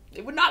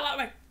 They would not let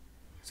me.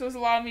 So it was a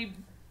lot of me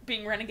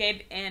being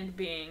Renegade and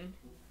being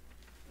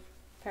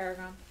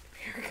Paragon.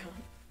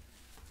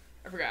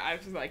 I forgot. I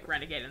was like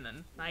Renegade and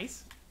then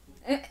nice.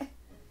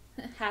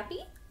 Happy?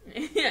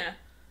 Yeah.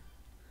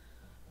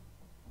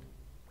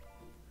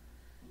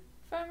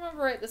 If I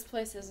remember right, this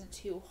place isn't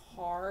too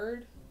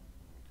hard.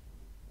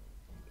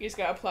 You just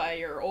gotta apply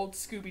your old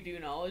Scooby-Doo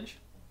knowledge.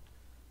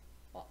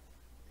 Well,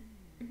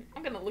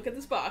 I'm gonna look at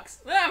this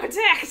box. Ah, I'm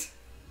attacked!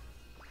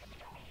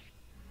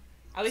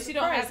 At least you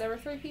don't have... There were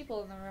 3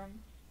 people in the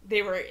room.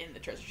 They were in the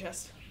treasure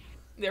chest.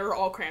 They were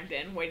all crammed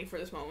in, waiting for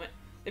this moment.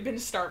 They've been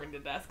starving to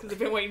death, because they've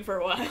been waiting for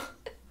a while.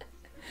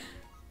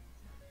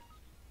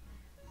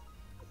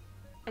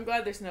 I'm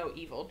glad there's no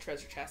evil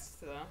treasure chests,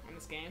 though, in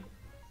this game.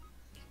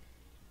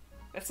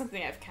 That's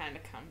something I've kind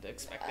of come to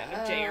expect out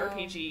of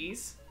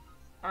JRPGs.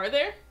 Are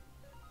there?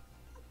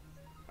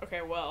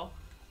 Okay, well,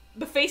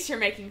 the face you're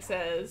making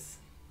says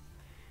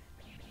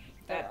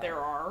that there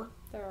are.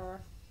 There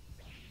are.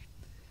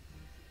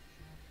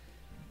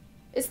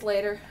 It's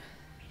later.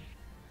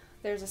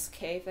 There's this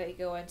cave that you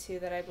go into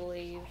that I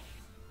believe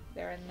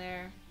they're in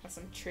there. With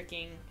some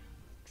tricking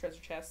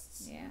treasure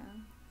chests. Yeah.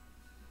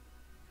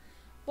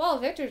 Well,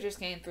 Victor just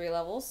gained 3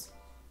 levels.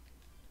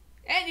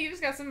 And you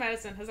just got some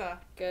medicine, huzzah.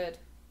 Good.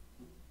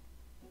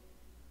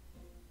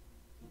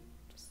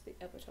 Just the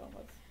epitome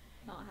of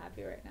not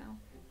happy right now.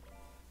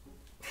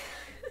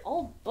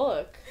 Old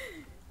book?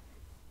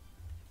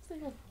 What's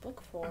the old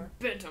book for? I'm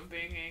bent on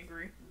being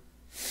angry.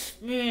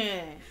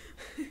 Yeah.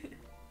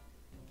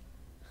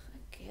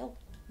 Gale.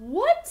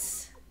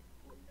 What?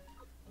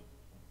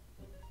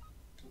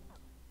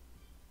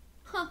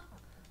 Huh.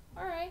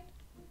 Alright.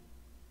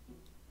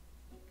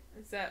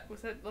 Was that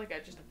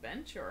like just a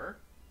bench, or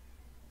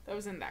that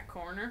was in that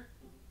corner?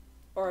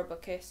 Or a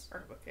bookcase. Or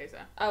a bookcase,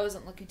 yeah. I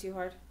wasn't looking too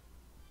hard.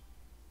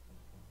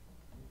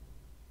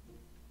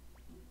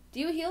 Do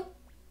you heal?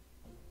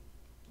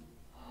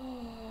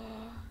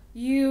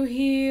 You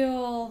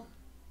heal.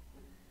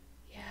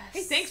 Yes.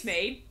 Hey, thanks,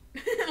 maid.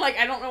 Like,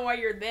 I don't know why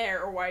you're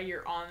there or why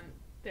you're on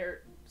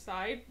their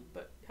side,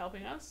 but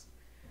helping us.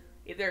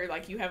 Either,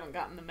 like, you haven't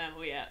gotten the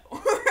memo yet,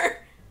 or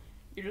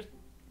you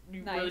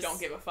really don't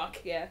give a fuck.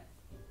 Yeah.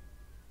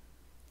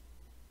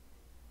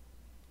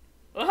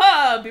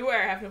 Aha!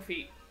 Beware, I have no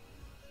feet.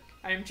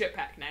 I am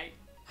Jetpack Knight.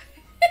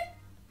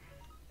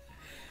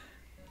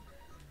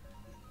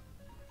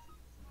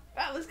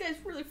 Wow, this guy's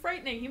really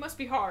frightening. He must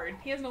be hard.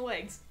 He has no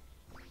legs.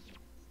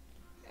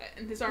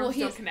 And his arms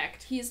don't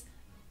connect. He's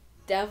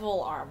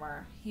devil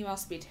armor. He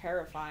must be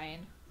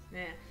terrifying. Nah,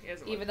 he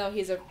doesn't Even though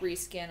he's a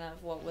reskin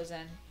of what was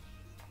in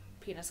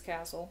Penis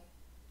Castle.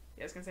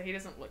 Yeah, I was gonna say, he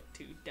doesn't look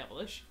too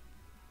devilish.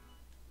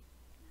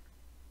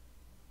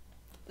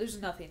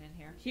 There's nothing in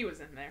here. He was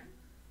in there.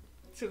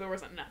 So there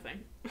wasn't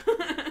nothing.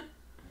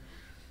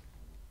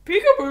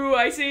 Peekaboo,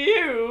 I see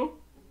you!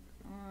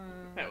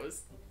 That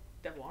was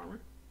devil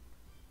armor.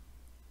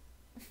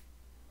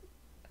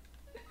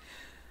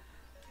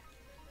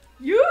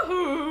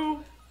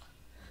 Yoo-hoo!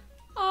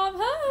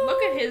 Hello.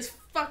 Look at his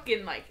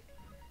fucking, like,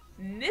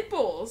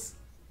 nipples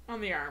on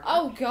the armor.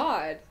 Oh,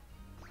 God.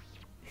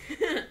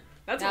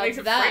 That's what makes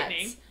it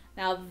frightening.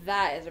 Now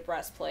that is a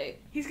breastplate.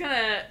 He's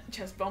gonna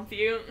chest bump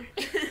you.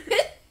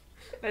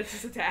 That's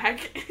his attack.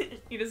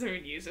 He doesn't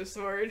even use his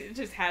sword. It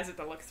just has it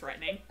to look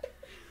threatening.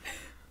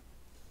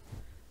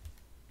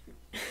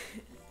 He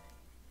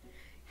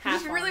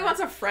just really wants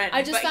a friend.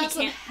 I just but found he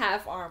some can't...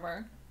 half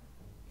armor.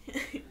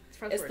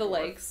 It's the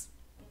legs.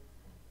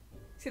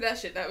 See that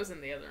shit? That was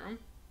in the other room.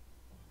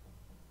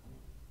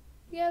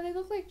 Yeah, they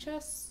look like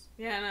chess.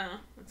 Yeah, I know.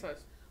 That's what.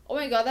 Oh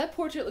my god, that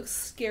portrait looks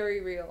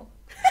scary real.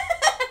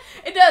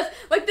 It does.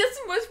 Like, this is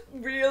the most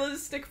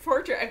realistic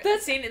portrait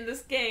I've seen in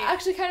this game.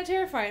 Actually, kind of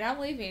terrifying. I'm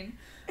leaving.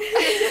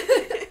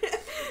 It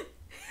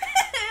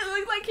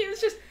looked like he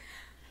was just.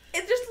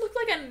 It just looked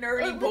like a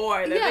nerdy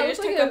boy that they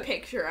just took a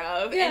picture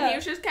of, and he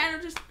was just kind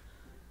of just.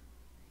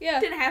 Yeah.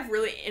 Didn't have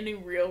really any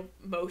real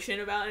motion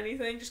about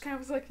anything. Just kind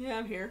of was like, yeah,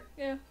 I'm here.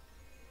 Yeah.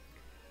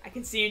 I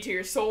can see into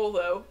your soul,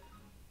 though.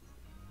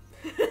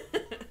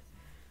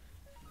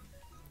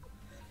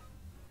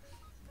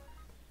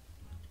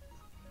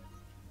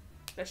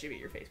 That should be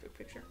your Facebook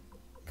picture.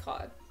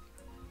 God.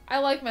 I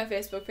like my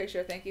Facebook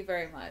picture, thank you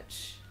very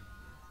much.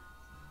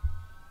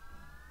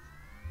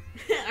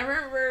 I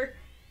remember...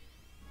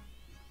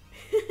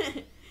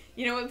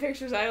 You know what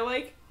pictures I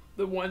like?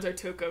 The ones I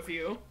took of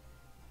you.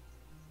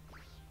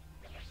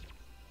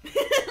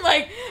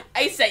 Like,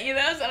 I sent you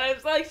those, and I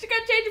was like, you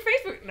gotta change your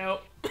Facebook.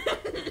 Nope.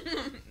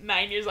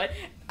 9 years later.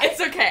 It's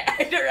okay.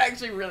 I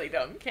actually really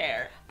don't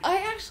care.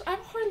 I'm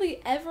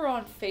hardly ever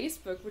on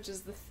Facebook, which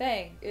is the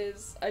thing,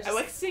 I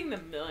like seeing the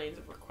millions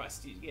of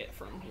requests you get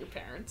from your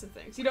parents and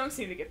things. You don't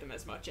seem to get them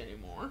as much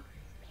anymore.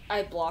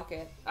 I block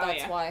it.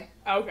 That's why.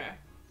 Okay.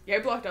 Yeah, I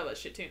blocked all that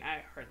shit too, and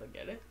I hardly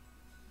get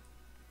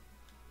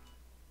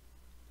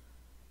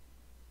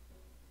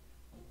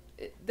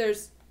it.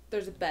 There's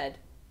a bed.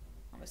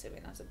 I'm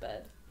assuming that's a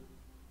bed.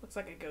 Looks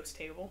like a ghost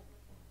table.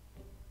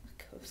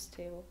 A ghost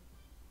table.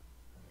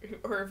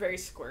 Or a very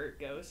square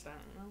ghost, I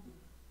don't know.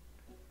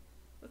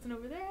 Nothing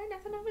over there,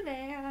 nothing over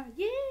there.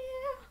 Yeah!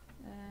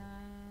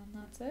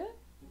 That's it?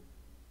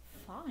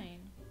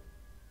 Fine.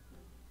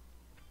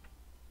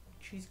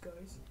 Cheese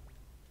guys.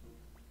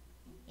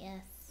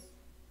 Yes.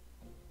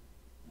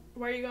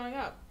 Why are you going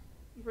up?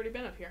 You've already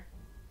been up here.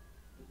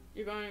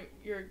 You're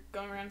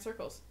going around in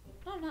circles.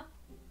 No, I'm not.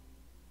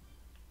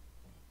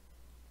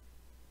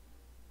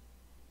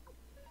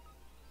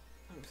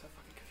 I'm so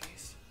fucking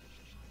confused.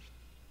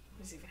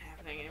 What is even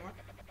happening anymore?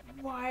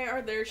 Why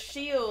are there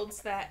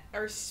shields that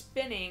are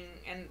spinning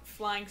and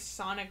flying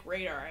sonic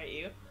radar at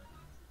you?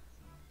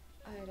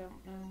 I don't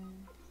know.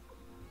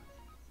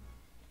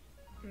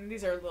 And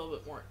these are a little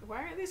bit more... Why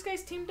aren't these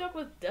guys teamed up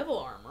with Devil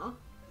Armor?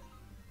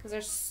 Because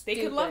they're stupid.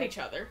 They could love each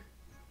other.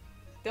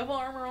 Devil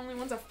Armor only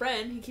wants a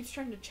friend. He keeps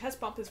trying to chest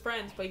bump his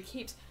friends, but he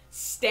keeps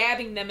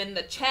stabbing them in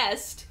the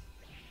chest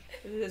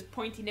with his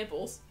pointy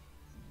nipples.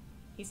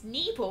 His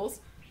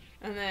nipples.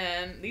 And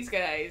then these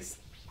guys...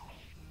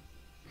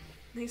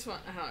 These one...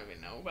 I don't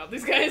even know about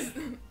these guys.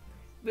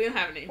 They don't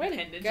have any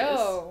appendages.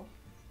 Go.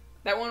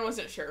 That one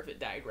wasn't sure if it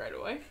died right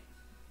away.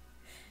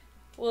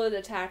 Well, it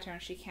attacked her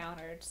and she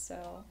countered,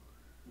 so...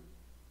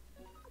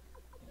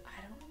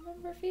 I don't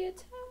remember if he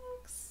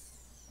attacks.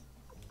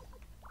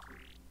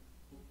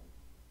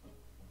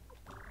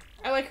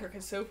 I like her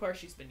because so far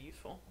she's been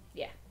useful.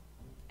 Yeah.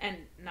 And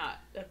not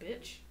a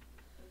bitch.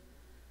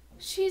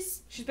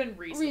 She's been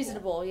reasonable.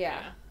 Reasonable,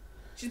 yeah.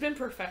 She's been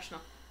professional.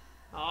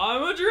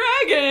 I'm a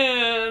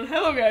dragon!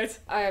 Hello, guys.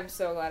 I am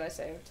so glad I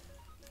saved.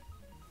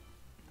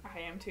 I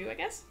am too, I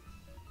guess.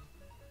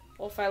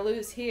 Well, if I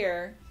lose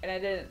here and I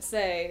didn't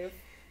save...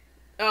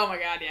 Oh my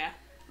god, yeah.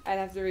 I'd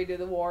have to redo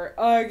the war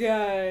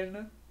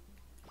again.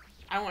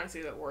 I want to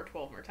see that war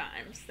 12 more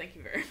times. Thank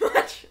you very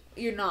much.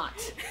 You're not.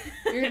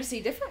 You're gonna see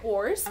different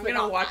wars. I'm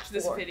gonna watch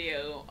this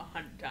video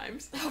 100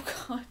 times. Oh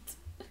god.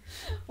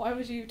 Why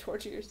would you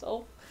torture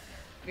yourself?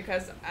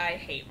 Because I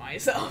hate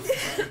myself.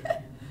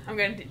 I'm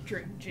gonna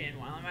drink gin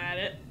while I'm at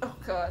it. Oh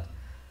god.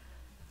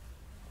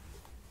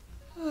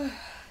 Let's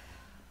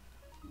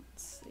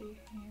see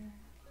here.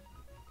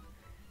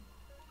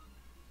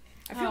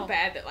 I feel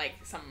bad that, like,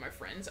 some of my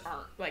friends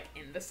aren't, like,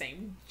 in the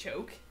same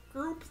joke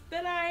group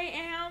that I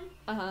am.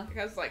 Uh-huh.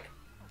 Because, like,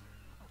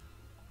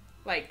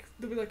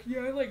 they'll be like, yeah,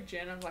 I like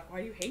gin. I'm like,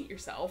 why do you hate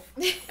yourself?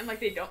 And, like,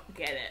 they don't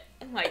get it.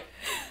 And, like,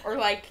 or,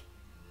 like,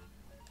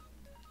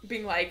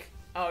 being like,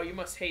 oh, you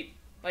must hate,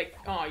 like,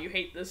 oh, you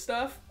hate this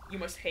stuff? You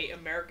must hate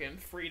American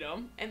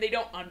freedom. And they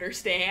don't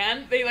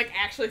understand. They, like,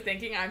 actually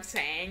thinking I'm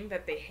saying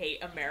that they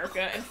hate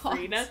America and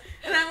freedom.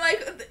 And I'm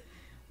like,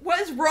 what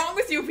is wrong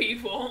with you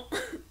people?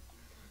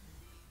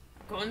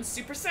 Going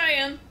Super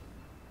Saiyan.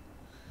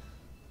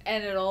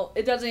 And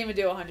it doesn't even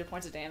do 100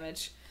 points of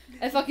damage.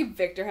 And fucking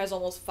Victor has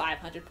almost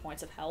 500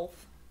 points of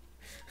health.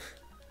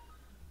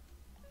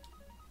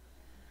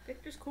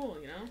 Victor's cool,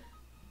 you know?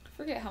 I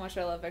forget how much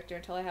I love Victor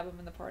until I have him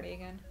in the party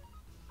again.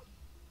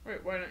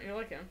 Wait, why don't you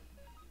like him?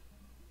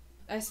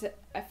 I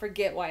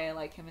forget why I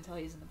like him until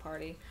he's in the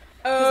party.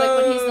 Because,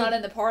 like, when he's not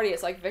in the party,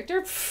 it's like,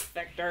 Victor? Pfft,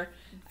 Victor.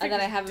 And then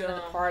I have him in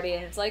the party,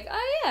 and it's like,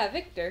 oh yeah,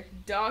 Victor.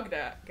 Dog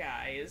that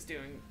guy is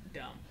doing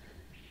dumb.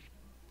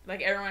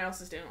 Like, everyone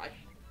else is doing, like,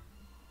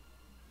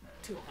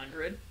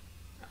 200.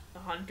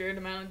 100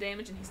 amount of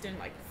damage, and he's doing,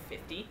 like,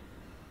 50.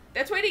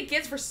 That's what he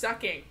gets for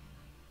sucking.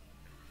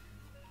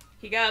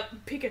 He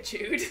got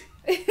Pikachoo'd.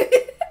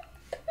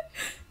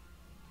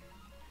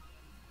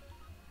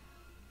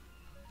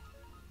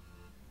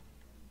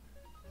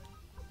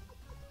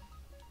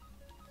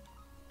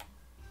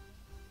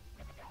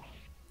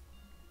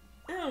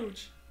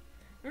 float.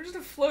 I'm just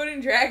a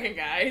floating dragon,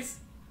 guys.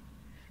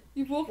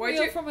 You woke me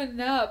up from a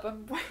nap.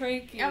 I'm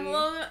cranky. I'm a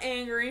little bit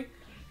angry.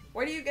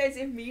 Why do you guys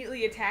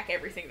immediately attack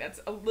everything that's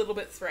a little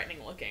bit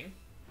threatening looking?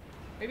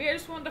 Maybe I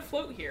just wanted to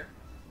float here.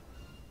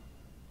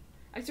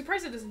 I'm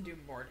surprised it doesn't do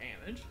more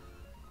damage.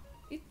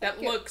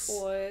 That looks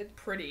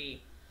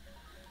pretty.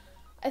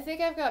 I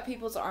think I've got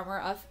people's armor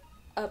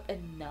up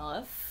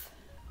enough.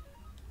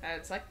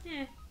 It's like,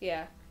 eh.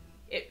 Yeah.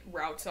 It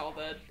routes all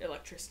the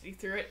electricity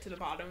through it to the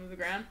bottom of the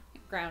ground.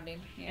 Grounding,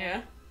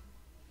 Yeah.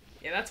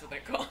 Yeah, that's what they're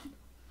called.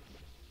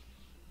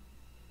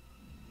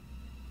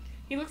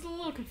 He looks a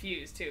little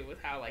confused, too,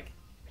 with how, like,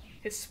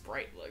 his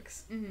sprite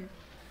looks. Mm-hmm.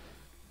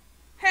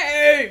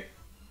 Hey!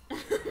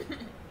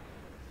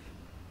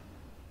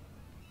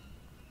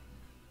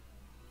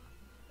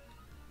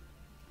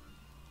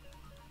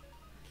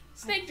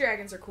 Snake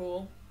dragons are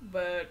cool,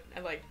 but I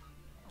like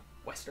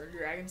Western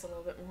dragons a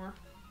little bit more.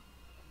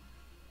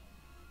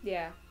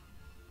 Yeah.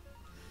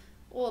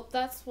 Well,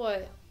 that's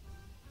what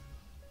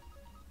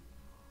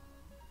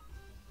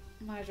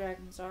my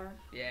dragons are.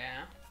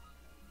 Yeah.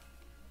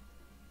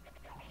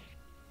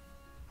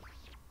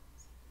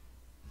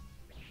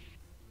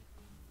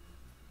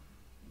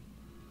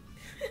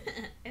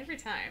 Every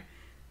time.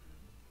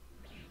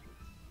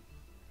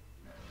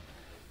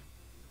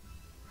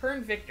 Her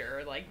and Victor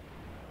are like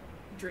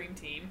dream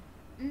team.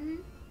 Mm-hmm.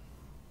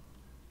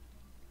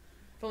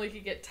 If only you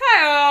could get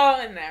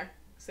Tile in there,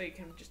 so you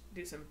can just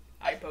do some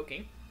eye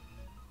poking.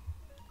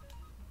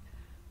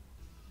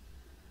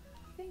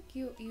 I think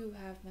you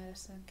have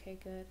medicine. Okay,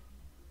 good.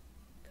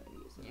 Could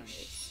use it You on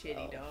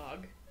shitty yourself.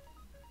 dog.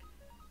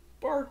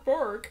 Bark,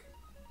 bark.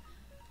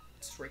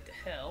 Straight to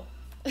hell.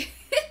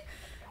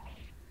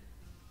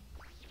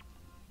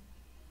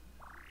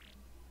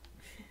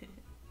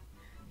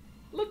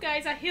 Look,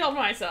 guys, I healed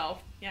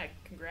myself. Yeah,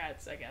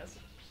 congrats, I guess.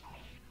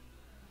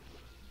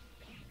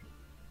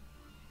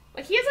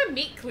 Like, he has a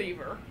meat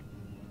cleaver.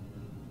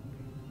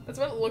 That's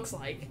what it looks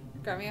like.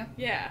 Grumio?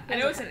 Yeah, I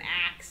know it's an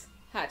axe.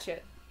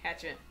 Hatchet.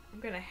 Hatchet.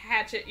 I'm gonna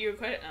hatchet you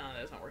quite. Oh,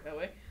 that doesn't work that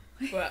way.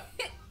 But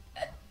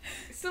it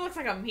still looks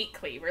like a meat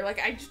cleaver. Like,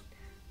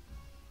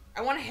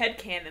 I want to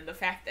headcanon the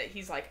fact that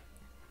he's like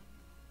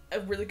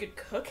a really good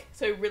cook.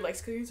 So he really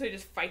likes cooking. So he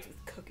just fights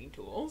with cooking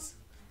tools.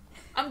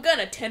 I'm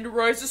gonna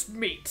tenderize this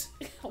meat.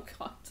 Oh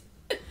god.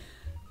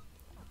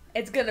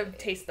 It's gonna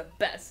taste the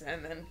best,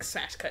 and then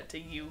smash cut to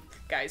you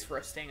guys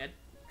roasting a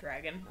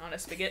dragon on a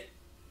spigot.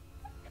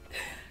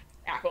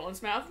 Apple in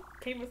his mouth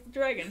came with the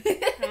dragon.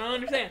 I don't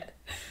understand.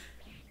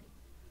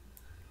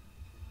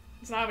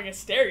 It's not having a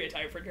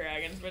stereotype for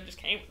dragons, but it just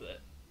came with it.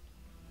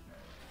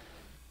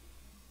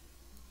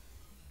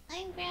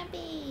 I'm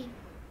grumpy.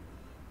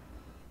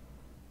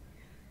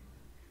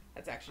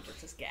 That's actually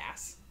just his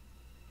gas.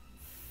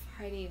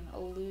 Fighting a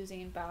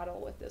losing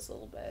battle with this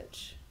little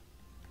bitch.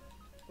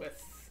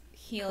 With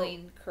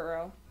Healing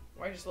Kuro.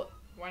 why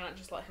not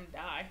just let him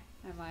die?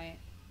 I might.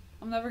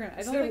 I'm never gonna. I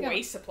don't Instead think of I'm.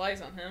 waste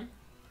supplies on him.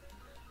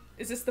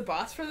 Is this the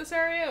boss for this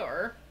area,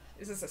 or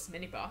is this a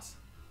mini boss?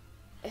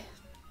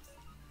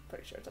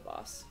 Pretty sure it's a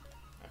boss.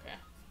 Okay.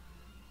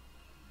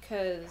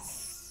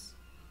 Cause.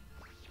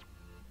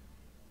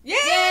 Yeah!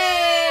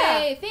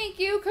 Yay! Thank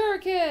you,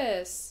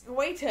 Kirkus.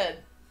 Way to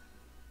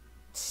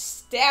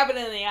stab it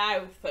in the eye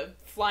with a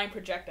flying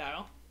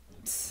projectile.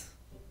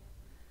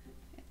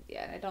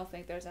 Yeah, I don't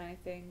think there's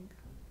anything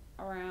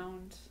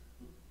around.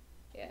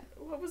 Yeah.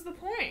 What was the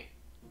point?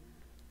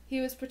 He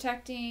was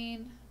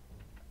protecting.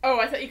 Oh,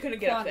 I thought you couldn't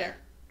get up Wanda. there.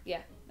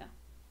 Yeah, no.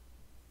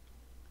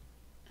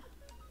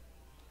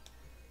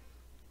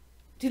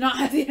 Do not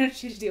have the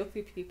energy to deal with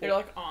people. They're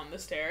like on the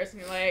stairs,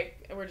 and you're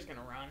like, we're just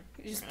gonna run.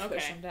 You just Okay.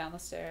 push them down the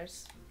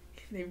stairs.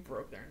 They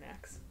broke their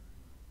necks.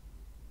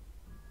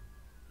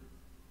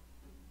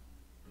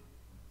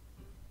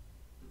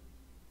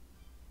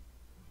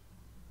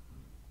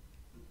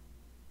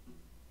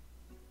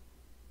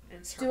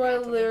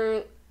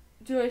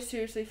 Do I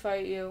seriously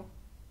fight you?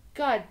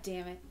 God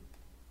damn it.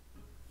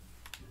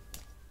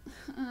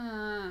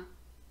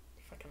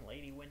 Fucking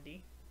Lady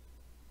Wendy.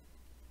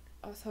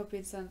 I was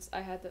hoping since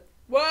I had the...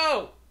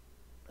 Whoa!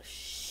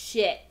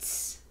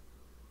 Shit.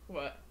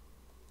 What?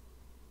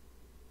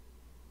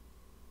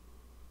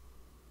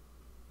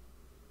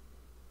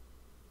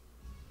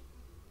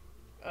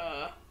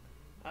 I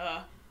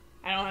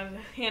don't have to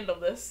handle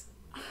this.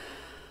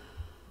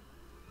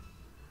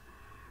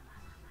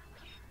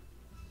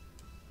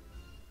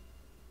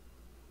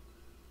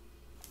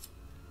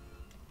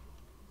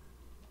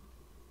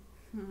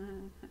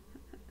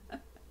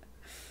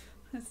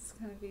 This is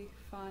gonna be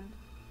fun.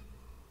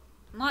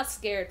 I'm not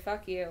scared,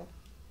 fuck you.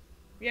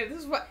 Yeah, this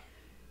is what...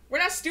 We're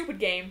not stupid,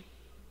 game.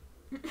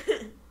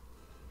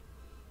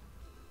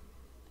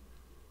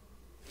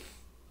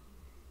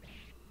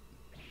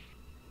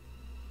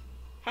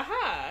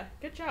 Haha!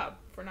 Good job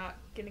for not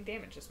getting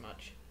damaged as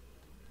much.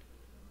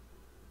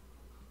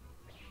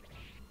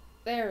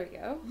 There we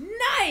go.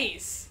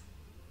 Nice!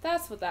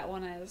 That's what that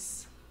one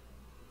is.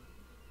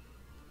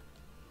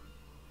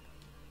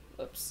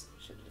 Whoops.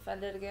 Should have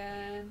defended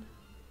again.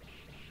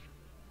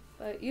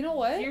 But you know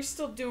what? You're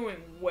still doing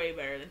way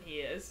better than he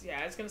is.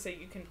 Yeah, I was gonna say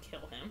you can kill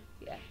him.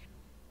 Yeah.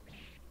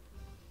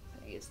 I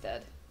think he's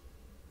dead.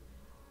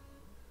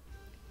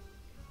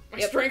 My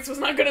strength was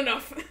not good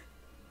enough.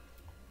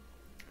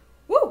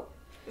 Woo!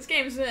 This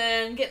game's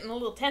been getting a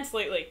little tense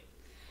lately.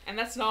 And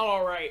that's not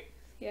alright.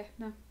 Yeah,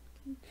 no.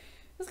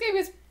 This game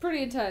is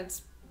pretty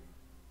intense.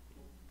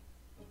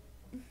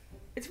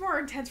 It's more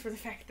intense for the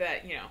fact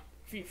that, you know,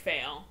 if you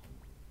fail,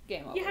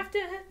 Game over. you have to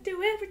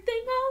do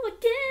everything all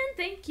again.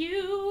 Thank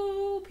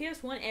you,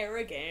 PS1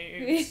 era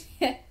games.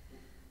 Yeah.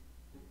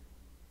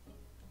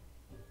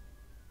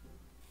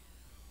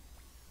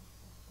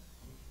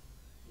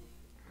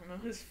 I don't know,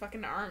 his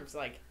fucking arms,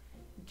 like,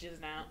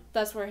 jizzing out.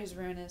 That's where his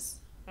rune is.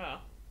 Oh.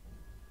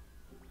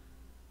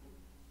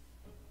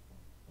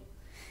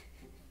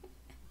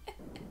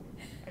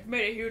 I've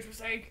made a huge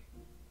mistake.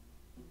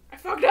 I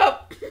fucked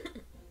up!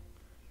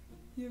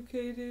 You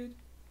okay, dude?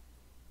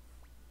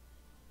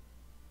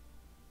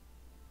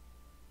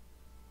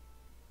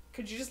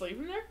 Could you just leave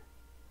him there?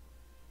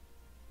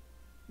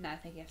 No, I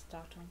think you have to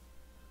talk to him.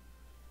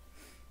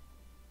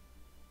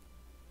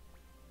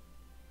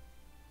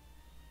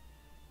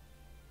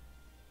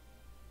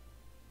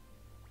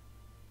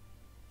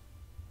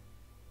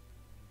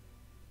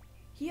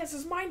 He has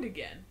his mind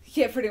again.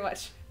 Yeah, pretty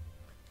much.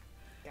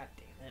 God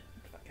damn it.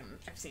 Fucking,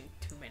 I've seen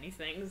too many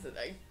things that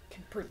I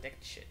can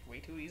predict shit way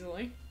too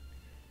easily.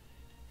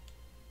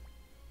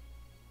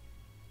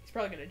 He's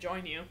probably gonna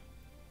join you.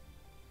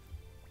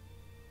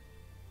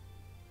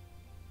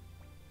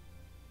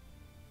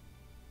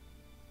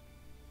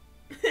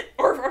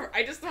 or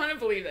I just want to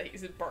believe that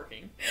he's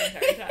barking the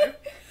entire time.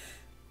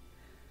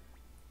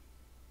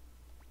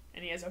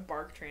 And he has a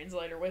bark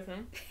translator with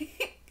him.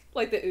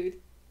 Like the ood.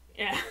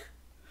 Yeah.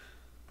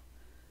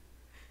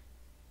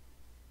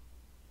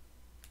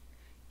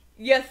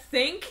 You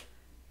think?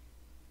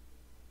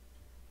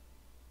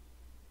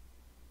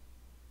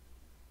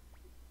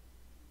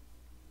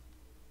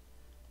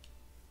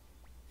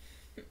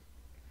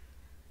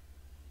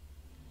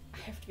 I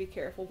have to be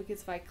careful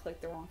because if I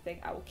click the wrong thing,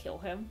 I will kill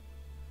him.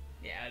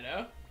 Yeah, I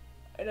know.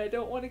 And I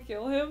don't want to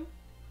kill him.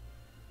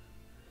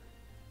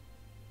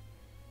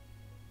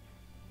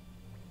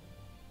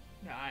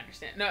 No, I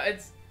understand. No,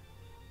 it's...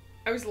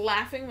 I was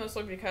laughing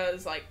mostly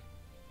because, like,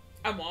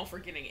 I'm all for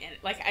getting...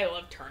 Like, I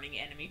love turning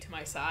enemy to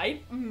my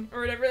side. Mm-hmm.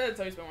 Or whatever. That's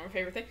always been my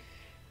favorite thing.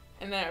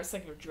 And then I was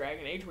thinking of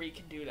Dragon Age where you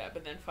can do that.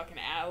 But then fucking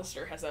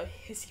Alistair has a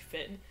hissy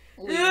fit.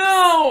 And,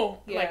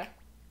 no! Yeah.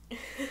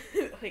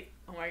 Like,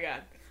 oh my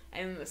god.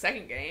 And in the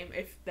second game,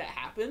 if that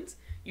happens,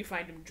 you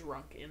find him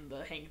drunk in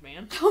the Hanged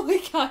Man. Oh my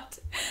god.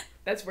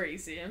 That's where you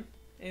see him.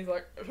 And he's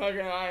like,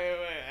 fucking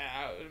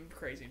I'm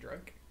crazy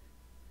drunk.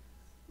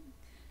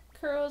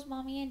 Kuro's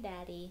mommy and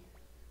daddy.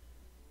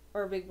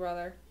 Or big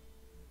brother.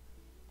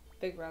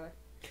 Big brother.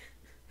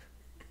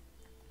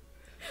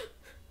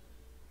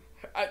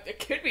 It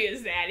could be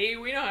his daddy.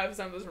 We know how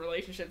some of those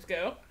relationships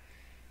go.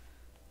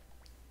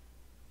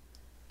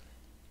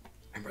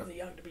 I'm really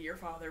young to be your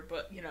father,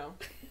 but, you know,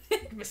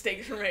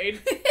 mistakes were made.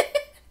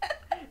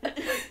 I'll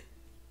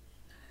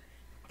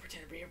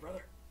pretend to be your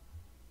brother.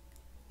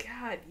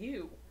 God,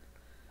 you.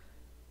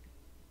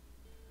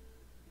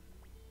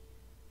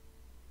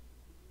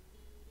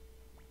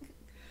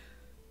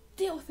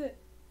 Deal with it.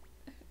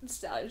 And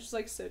Stallion's just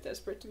like so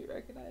desperate to be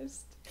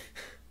recognized.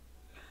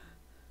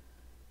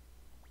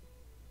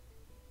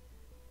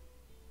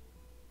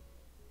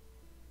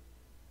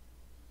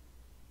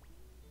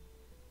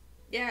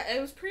 Yeah, I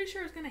was pretty sure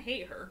I was gonna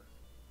hate her.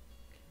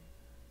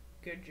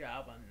 Good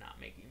job on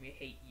not making me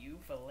hate you,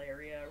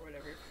 Valeria, or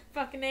whatever your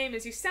fucking name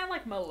is. You sound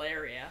like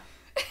malaria.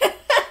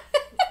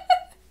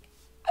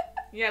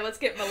 Yeah, let's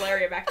get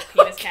malaria back to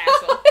Penis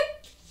Castle.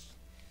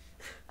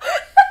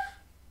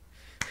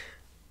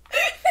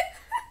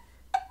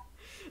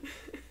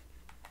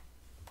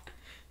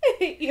 I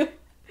hate you.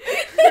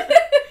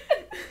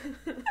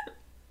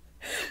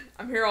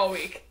 I'm here all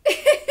week.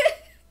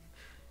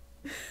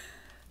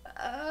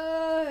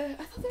 I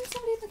thought there was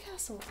somebody in the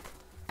castle.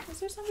 Was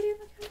there somebody in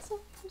the castle?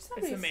 There's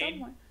somebody It's the maid.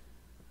 somewhere.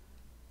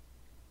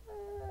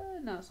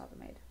 No, it's not the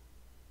maid.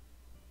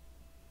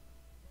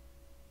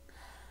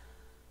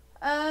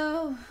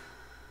 Oh.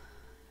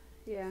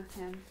 Yeah,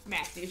 him.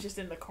 Matthew's just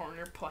in the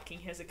corner plucking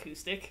his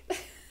acoustic.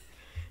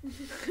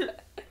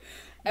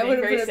 I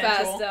wouldn't put it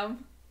past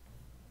him.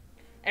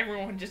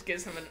 Everyone just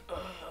gives him an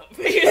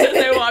because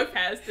they walk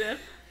past him.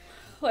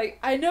 Like,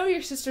 I know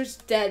your sister's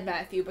dead,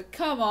 Matthew, but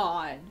come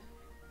on.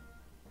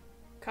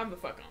 Come the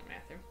fuck on,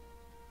 Matthew.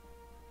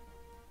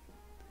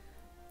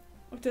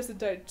 Odessa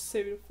died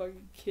saving a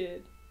fucking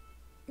kid.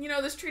 You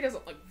know, this tree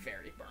doesn't look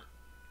very burnt.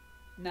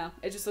 No,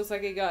 it just looks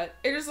like it got...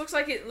 It just looks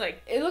like it,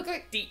 like, It looked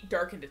like... deep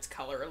darkened its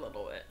color a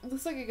little bit. It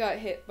looks like it got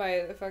hit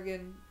by the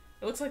fucking...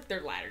 It looks like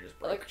their ladder just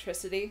broke.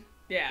 electricity.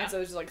 Yeah. And so it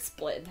was just, like,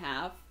 split in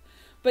half.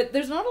 But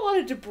there's not a lot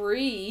of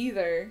debris,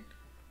 either.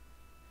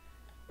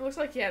 It looks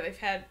like, yeah, they've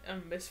had a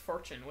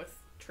misfortune with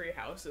tree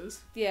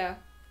houses. Yeah.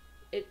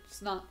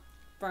 It's not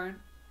burnt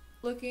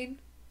looking.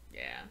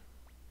 Yeah.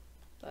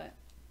 But...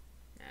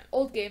 Yeah.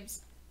 Old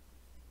games.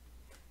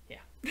 Yeah.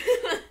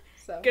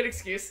 So. Good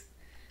excuse.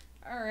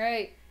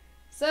 Alright.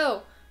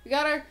 So, we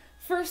got our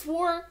first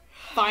war,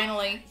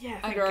 finally,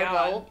 under our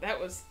belt. That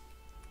was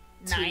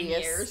 9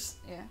 years.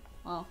 Yeah.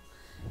 Well,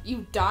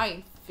 you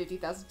dying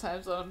 50,000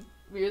 times on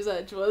Mirror's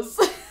Edge was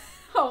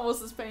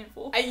almost as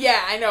painful.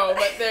 Yeah, I know,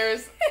 but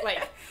there's,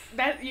 like,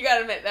 that, you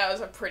gotta admit, that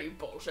was a pretty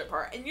bullshit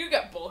part. And you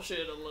got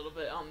bullshitted a little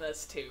bit on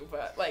this, too,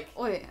 but, like,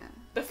 oh, yeah.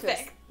 the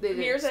fact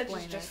Mirror's Edge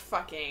is just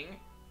fucking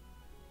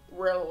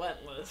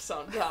relentless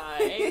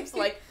sometimes.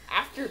 Like,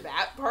 after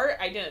that part,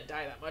 I didn't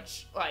die that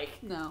much. Like,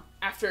 no.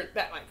 After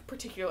that, like,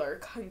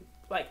 particular,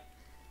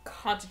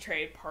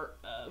 concentrated part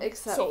of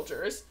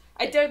soldiers.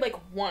 I died, like,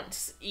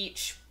 once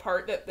each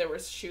part that there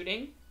was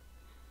shooting.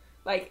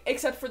 Like,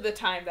 except for the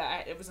time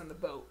that it was on the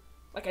boat.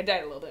 Like, I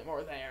died a little bit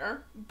more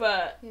there.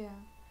 But... yeah.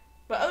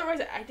 But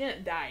otherwise, I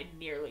didn't die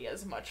nearly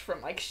as much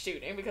from, like,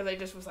 shooting, because I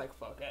just was like,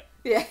 fuck it.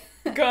 Yeah.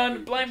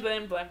 Gun, blam,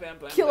 blam, blam, blam,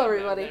 blam. Kill blam,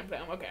 everybody. Blam,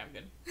 blam, blam. Okay, I'm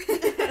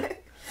good.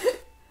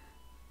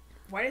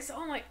 Why is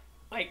only,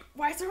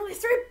 why is there only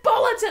 3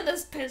 bullets in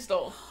this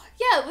pistol?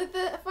 Yeah, like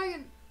the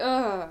fucking,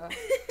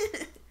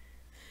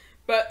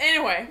 But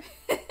anyway,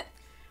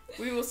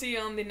 we will see you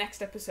on the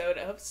next episode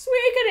of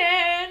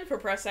Suikoden for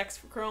Press X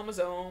for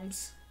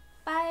Chromosomes.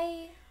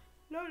 Bye.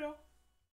 No.